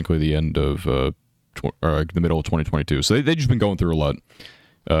technically the end of the middle of 2022. So they just been going through a lot.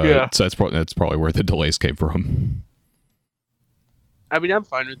 So that's probably where the delays came from. I mean, I'm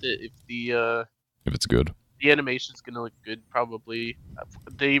fine with it if it's good. The animation's gonna look good, probably.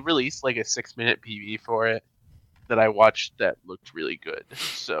 They released like a 6-minute PV for it that I watched that looked really good.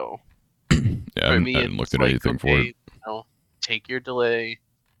 So yeah, I haven't looked at anything for it. Take your delay.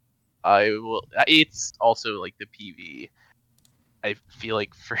 I will. It's also like the PV. I feel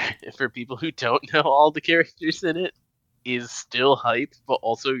like for people who don't know all the characters in it, is still hype, but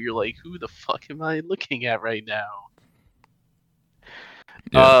also you're like, who the fuck am I looking at right now?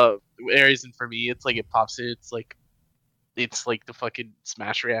 Yeah. Whereas for me, it's like it pops in. It's like the fucking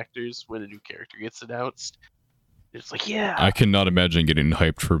Smash reactors when a new character gets announced. It's like, yeah. I cannot imagine getting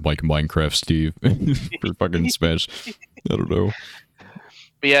hyped for like Minecraft Steve for fucking Smash. I don't know.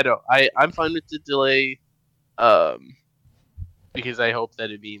 But yeah, no, I'm fine with the delay, because I hope that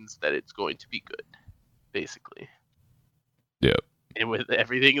it means that it's going to be good, basically. Yeah. And with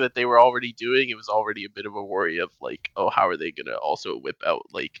everything that they were already doing, it was already a bit of a worry of like, oh, how are they gonna also whip out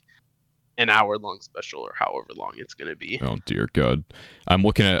like an hour-long special or however long it's gonna be? Oh dear God, I'm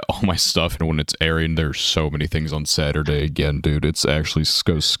looking at all my stuff, and when it's airing, there's so many things on Saturday again, dude. It's actually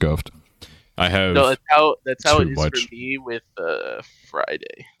scuffed. I have that's how it is for me with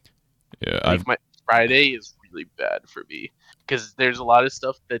Friday. Yeah, my Friday is really bad for me because there's a lot of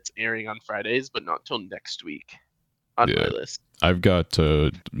stuff that's airing on Fridays, but not till next week on my list. I've got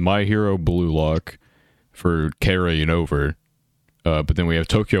My Hero Blue Lock for carrying over, but then we have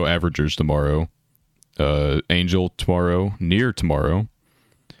Tokyo Avengers tomorrow, Angel tomorrow, Nier tomorrow,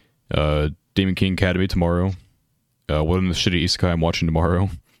 Demon King Academy tomorrow, One of the shitty isekai I'm watching tomorrow.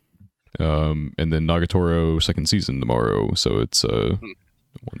 And then Nagatoro second season tomorrow. So it's 1,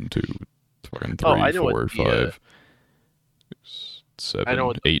 2, fucking 3, 4, 5, 6,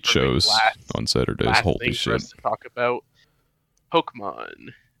 7, 8 shows on Saturdays. Holy shit! For us to talk about Pokemon.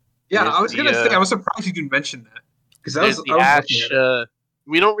 Yeah, I was gonna say I was surprised you didn't mention that because that was the Ash.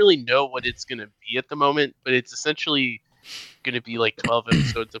 We don't really know what it's gonna be at the moment, but it's essentially going to be like 12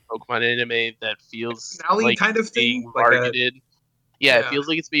 episodes of Pokemon anime that feels like kind of being thing, marketed. It feels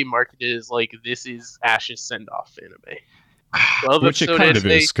like it's being marketed as like this is Ash's send-off anime. 12 Which it kind anime, of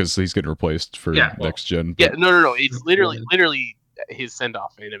is because he's getting replaced for next gen. But... Yeah, no. It's literally his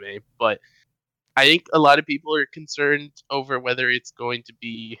send-off anime. But I think a lot of people are concerned over whether it's going to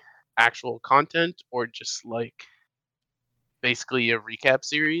be actual content or just like basically a recap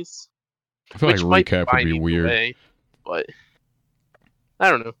series. I feel like recap would be weird. Way, but I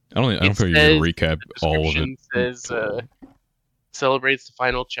don't know. I don't feel like you can recap all of it. Says celebrates the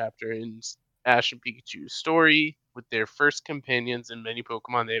final chapter in Ash and Pikachu's story with their first companions and many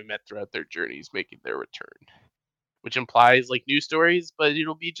Pokemon they have met throughout their journeys making their return. Which implies like new stories, but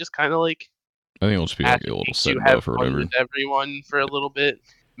it'll be just kind of like I think it'll just be like a little send off or whatever. With everyone for a little bit.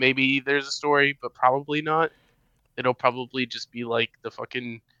 Maybe there's a story, but probably not. It'll probably just be like the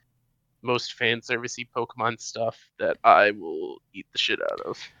fucking most fan servicey Pokemon stuff that I will eat the shit out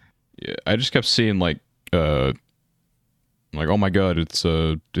of. Yeah, I just kept seeing like oh my god, it's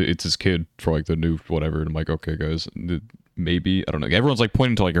his kid for like the new whatever, and I'm like, okay guys, maybe I don't know. Everyone's like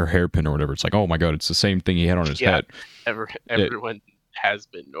pointing to like her hairpin or whatever. It's like, oh my god, it's the same thing he had on his head. Everyone has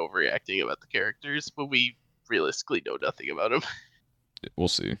been overreacting about the characters, but we realistically know nothing about them. We'll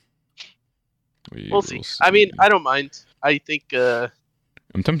see. We'll see. I mean, I don't mind. I think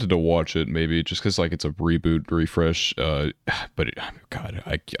I'm tempted to watch it maybe just because like it's a reboot refresh. But God,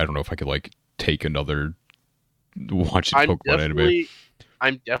 I don't know if I could like take another watching Pokemon anime.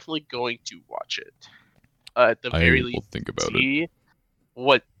 I'm definitely going to watch it. At the very least, think about see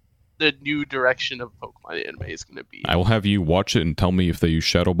what the new direction of Pokemon anime is going to be. I will have you watch it and tell me if they use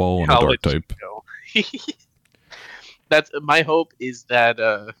Shadow Ball on a Dark type. That's my hope. Is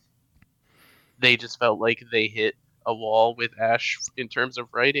that they just felt like they hit a wall with Ash in terms of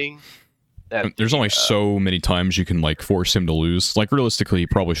writing. There's only so many times you can like force him to lose. Like realistically, he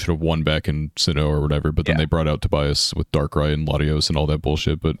probably should have won back in Sinnoh or whatever. But then they brought out Tobias with Darkrai and Latios and all that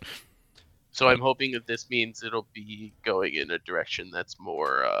bullshit. But so I'm hoping that this means it'll be going in a direction that's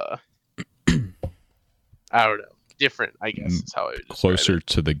more I don't know, different. I guess is how I would closer it.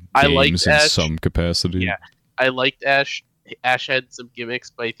 To the games in some capacity. Yeah, I liked Ash. Ash had some gimmicks,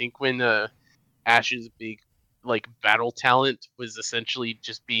 but I think when Ash's big like battle talent was essentially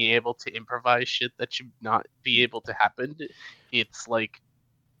just being able to improvise shit that should not be able to happen, it's like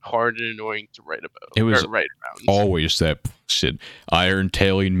hard and annoying to write about. It was write around. Always that shit. Iron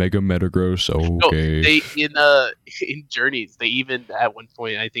Tailing Mega Metagross. Okay. No, they in Journeys they even at one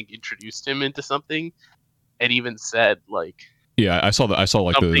point I think introduced him into something, and even said like. Yeah, I saw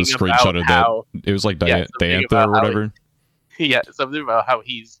like the screenshot of that. It was like Diantha or whatever. Something about how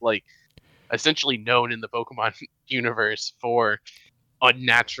he's like essentially known in the Pokemon universe for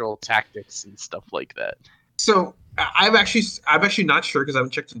unnatural tactics and stuff like that. So I'm actually not sure because I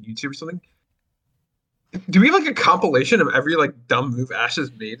haven't checked on YouTube or something. Do we have like a compilation of every like dumb move Ash has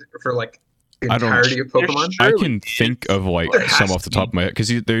made for like the entirety of Pokemon? I can think of like some off the top of my head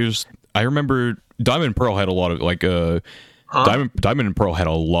because I remember Diamond and Pearl had a lot of like Diamond and Pearl had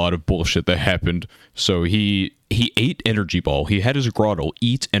a lot of bullshit that happened. So he ate Energy Ball. He had his Grotto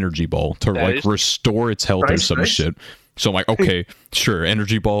eat Energy Ball to like restore its health or some shit. So I'm like, okay, sure,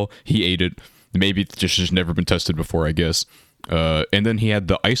 Energy Ball. He ate it. Maybe it's just never been tested before, I guess. And then he had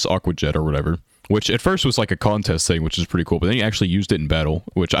the Ice Aqua Jet or whatever, which at first was like a contest thing, which is pretty cool. But then he actually used it in battle,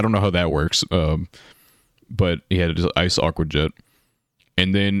 which I don't know how that works. But he had his Ice Aqua Jet.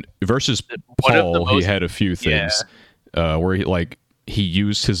 And then versus Paul, he had a few things. Where he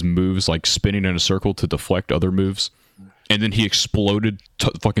used his moves like spinning in a circle to deflect other moves, and then he exploded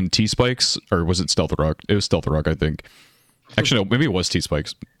fucking T-Spikes, or was it Stealth Rock? It was Stealth Rock, I think. Actually, no, maybe it was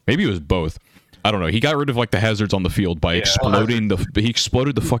T-Spikes. Maybe it was both. I don't know. He got rid of like the hazards on the field by exploding he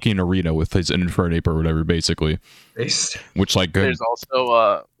exploded the fucking arena with his Infernape or whatever, basically. Which like there's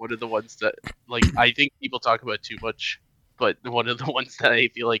also one of the ones that like I think people talk about too much. But one of the ones that I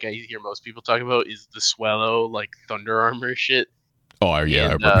feel like I hear most people talk about is the Swallow, like Thunder Armor shit. Oh, yeah,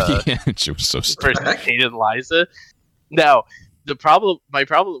 I remember. She was so stupid. First hated Liza. Now, my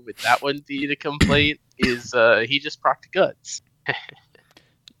problem with that one, the complaint, is he just procced guts.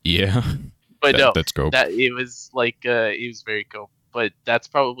 Yeah. But that's cool. That it was like it was very cool. but that's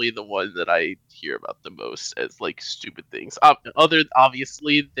probably the one that I hear about the most as like stupid things.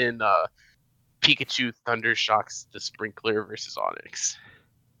 Obviously than Pikachu Thunder Shocks the Sprinkler versus Onyx.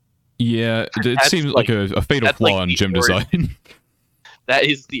 Yeah, it That's seems like a fatal flaw like in gym design. That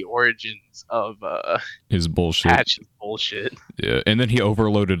is the origins of His bullshit. Patch's bullshit. Yeah, and then he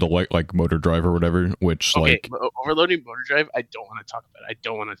overloaded a like motor drive or whatever, which overloading motor drive. I don't want to talk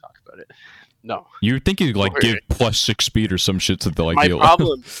about it. No. You would think he'd like give +6 speed or some shit to the like.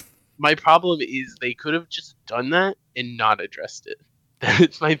 My problem is they could have just done that and not addressed it.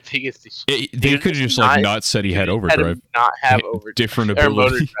 That's my biggest issue. They could have just like not said he had overdrive. Not have overdrive. Different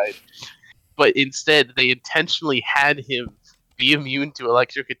ability. But instead, they intentionally had him be immune to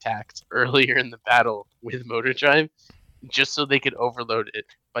electric attacks earlier in the battle with motor drive, just so they could overload it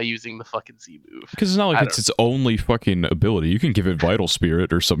by using the fucking Z move. Because it's not like it's its only fucking ability. You can give it Vital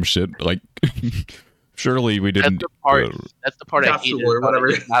Spirit or some shit. Like, surely we didn't. That's the part I hated.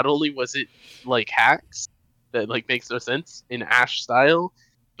 Whatever. Not only was it like hacks that like makes no sense in Ash style,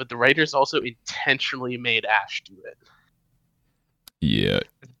 but the writers also intentionally made Ash do it. Yeah.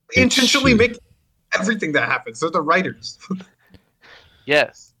 Intentionally make everything that happens. They're the writers.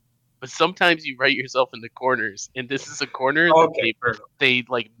 Yes. But sometimes you write yourself into corners, and this is a corner that they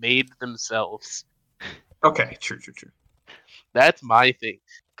like made themselves. Okay, true. That's my thing.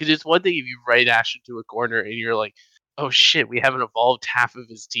 Because it's one thing if you write Ash into a corner and you're like, oh shit, we haven't evolved half of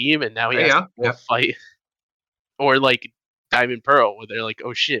his team, and now he has to fight. Or like Diamond Pearl, where they're like,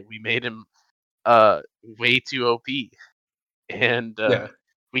 oh shit, we made him way too OP. And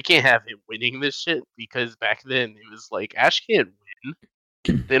we can't have him winning this shit, because back then it was like, Ash can't win,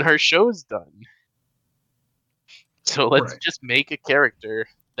 then her show's done. So let's just make a character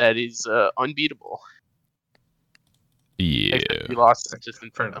that is unbeatable. Yeah. Except we lost just in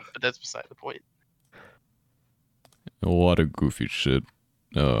front of, but that's beside the point. A lot of goofy shit.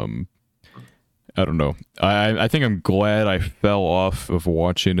 I don't know. I think I'm glad I fell off of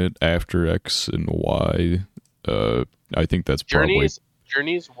watching it after X and Y. I think that's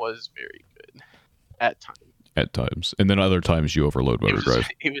Journeys was very good at times. At times, and then other times you overload motor drive.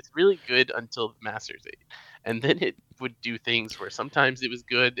 It was really good until the Masters 8, and then it would do things where sometimes it was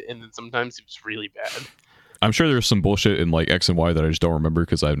good, and then sometimes it was really bad. I'm sure there's some bullshit in like X and Y that I just don't remember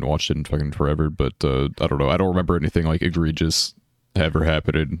because I haven't watched it in fucking forever. But I don't know. I don't remember anything like egregious ever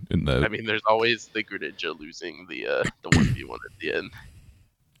happening in that. I mean, there's always the Greninja losing the 1v1 at the end.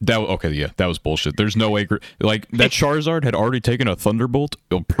 That was bullshit. There's no way like that Charizard had already taken a Thunderbolt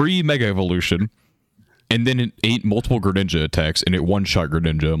pre-Mega Evolution, and then it ate multiple Greninja attacks, and it one-shot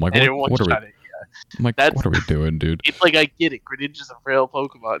Greninja. I'm like, what are we? I'm like, what are we doing, dude? It's like, I get it. Greninja's a frail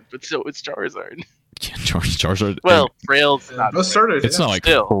Pokemon, but so is Charizard. Yeah, Charizard. Well, frail's not. It's not like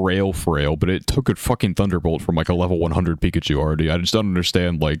frail, but it took a fucking Thunderbolt from like a level 100 Pikachu already. I just don't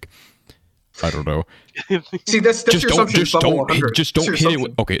understand, like, I don't know. See, that's just your assumption. Just don't hit it.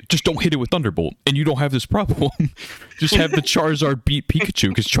 Just don't hit it with Thunderbolt, and you don't have this problem. Just have the Charizard beat Pikachu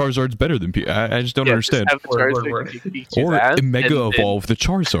because Charizard's better than Pikachu. I just don't understand. Or Mega Evolve the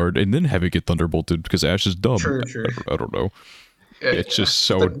Charizard and then have it get Thunderbolted because Ash is dumb. True. I don't know. It's just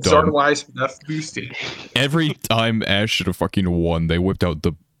so dumb. Every time Ash should have fucking won, they whipped out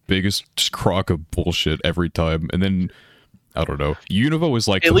the biggest crock of bullshit every time, and then I don't know. Unova is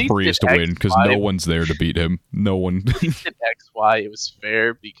like the freest to win because no one's there to beat him. No one. At least in XY, it was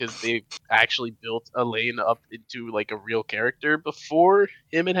fair because they actually built a lane up into like a real character before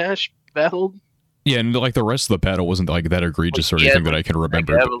him and Ash battled. Yeah, and like the rest of the battle wasn't like that egregious or anything that I can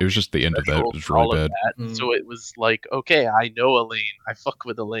remember. But it was just the end of that. It was really bad. So it was like, okay, I know a lane. I fuck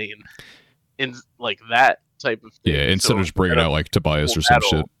with a lane, and like that type of thing. Yeah, instead of just bringing out like Tobias or some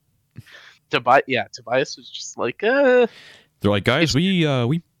shit. Tobias was just like, They're like, guys,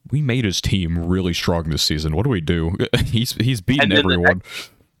 we made his team really strong this season. What do we do? he's beaten everyone.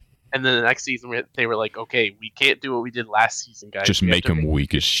 And then the next season, they were like, okay, we can't do what we did last season, guys. Just make him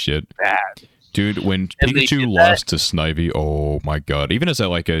weak as shit. Bad. Dude, when Pikachu lost to Snivy, oh my god. Even as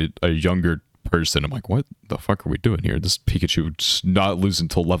a younger person, I'm like, what the fuck are we doing here? This Pikachu's not losing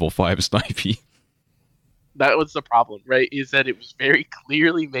till level 5 Snivy. That was the problem, right? Is that it was very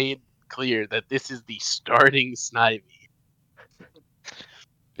clearly made clear that this is the starting Snivy.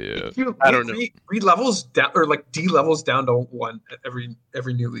 Yeah. I don't know. Read levels down, or like D levels down to 1 at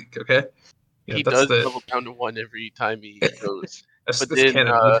every new league, okay? Yeah, he does level down to 1 every time he goes. But then,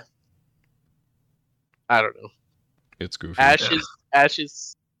 I don't know. It's goofy. Ash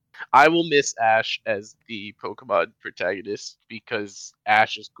is. I will miss Ash as the Pokemon protagonist because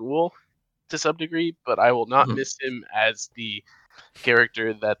Ash is cool to some degree, but I will not miss him as the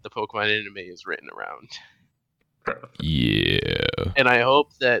character that the Pokemon anime is written around. Yeah. And I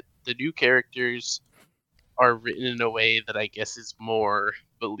hope that the new characters are written in a way that I guess is more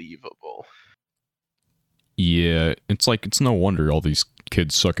believable. Yeah, it's no wonder all these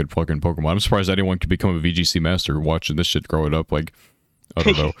kids suck at fucking Pokemon. I'm surprised anyone could become a VGC master watching this shit growing up. Like, I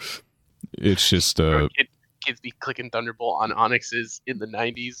don't know. It's just kids be clicking Thunderbolt on Onyxes in the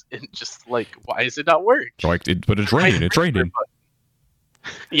 90s and just like, why is it not work? like, but it's raining. It's raining.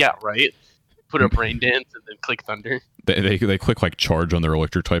 Yeah, right. Put a brain dance and then click Thunder. They click like charge on their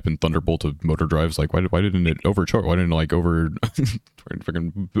electric type and Thunderbolt of motor drives. Like, why didn't it overcharge? Why didn't it like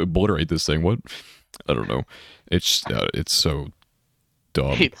freaking obliterate this thing? What? I don't know. It's so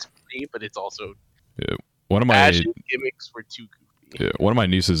dumb. It's funny, but it's also one of my Ash's gimmicks were too goofy. Yeah, one of my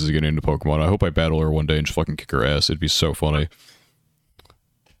nieces is getting into Pokemon. I hope I battle her one day and just fucking kick her ass. It'd be so funny.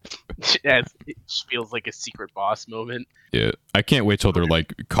 Yeah, it feels like a secret boss moment. Yeah, I can't wait till they're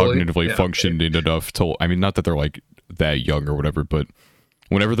like cognitively functioning enough to. I mean, not that they're like that young or whatever, but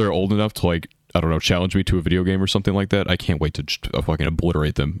whenever they're old enough to like, I don't know, challenge me to a video game or something like that, I can't wait to just fucking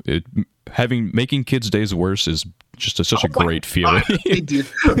obliterate them. Making kids' days worse is just such a great feeling. Dude,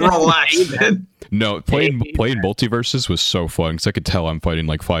 relax, man. No, playing multiverses was so fun because I could tell I'm fighting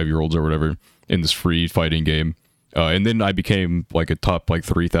like 5-year-olds or whatever in this free fighting game. And then I became like a top like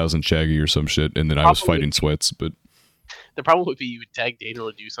 3,000 Shaggy or some shit, and then I was fighting Sweats. But the problem would be you would tag Daniel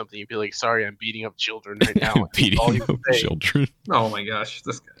to do something. You'd be like, "Sorry, I'm beating up children right now." Beating up children. Oh my gosh,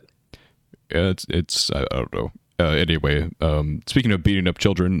 this guy. Yeah, it's I don't know. Anyway, speaking of beating up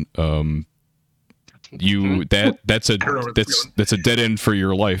children, that's a dead end for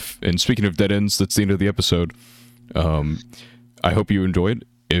your life. And speaking of dead ends, that's the end of the episode. I hope you enjoyed.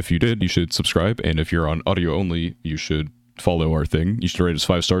 If you did, you should subscribe, and if you're on audio only, you should follow our thing. You should rate us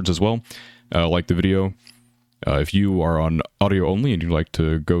 5 stars as well. Like the video. If you are on audio only and you'd like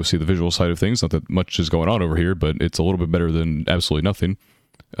to go see the visual side of things, not that much is going on over here, but it's a little bit better than absolutely nothing.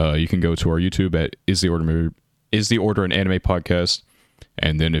 You can go to our YouTube at Is the Order an Anime Podcast,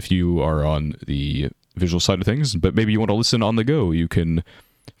 and then if you are on the visual side of things, but maybe you want to listen on the go, you can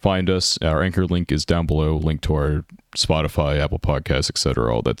find us. Our Anchor link is down below, link to our Spotify, Apple Podcasts,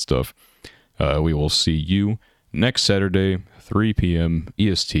 etc., all that stuff. We will see you next Saturday, 3 p.m.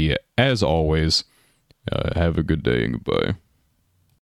 EST. As always, have a good day and goodbye.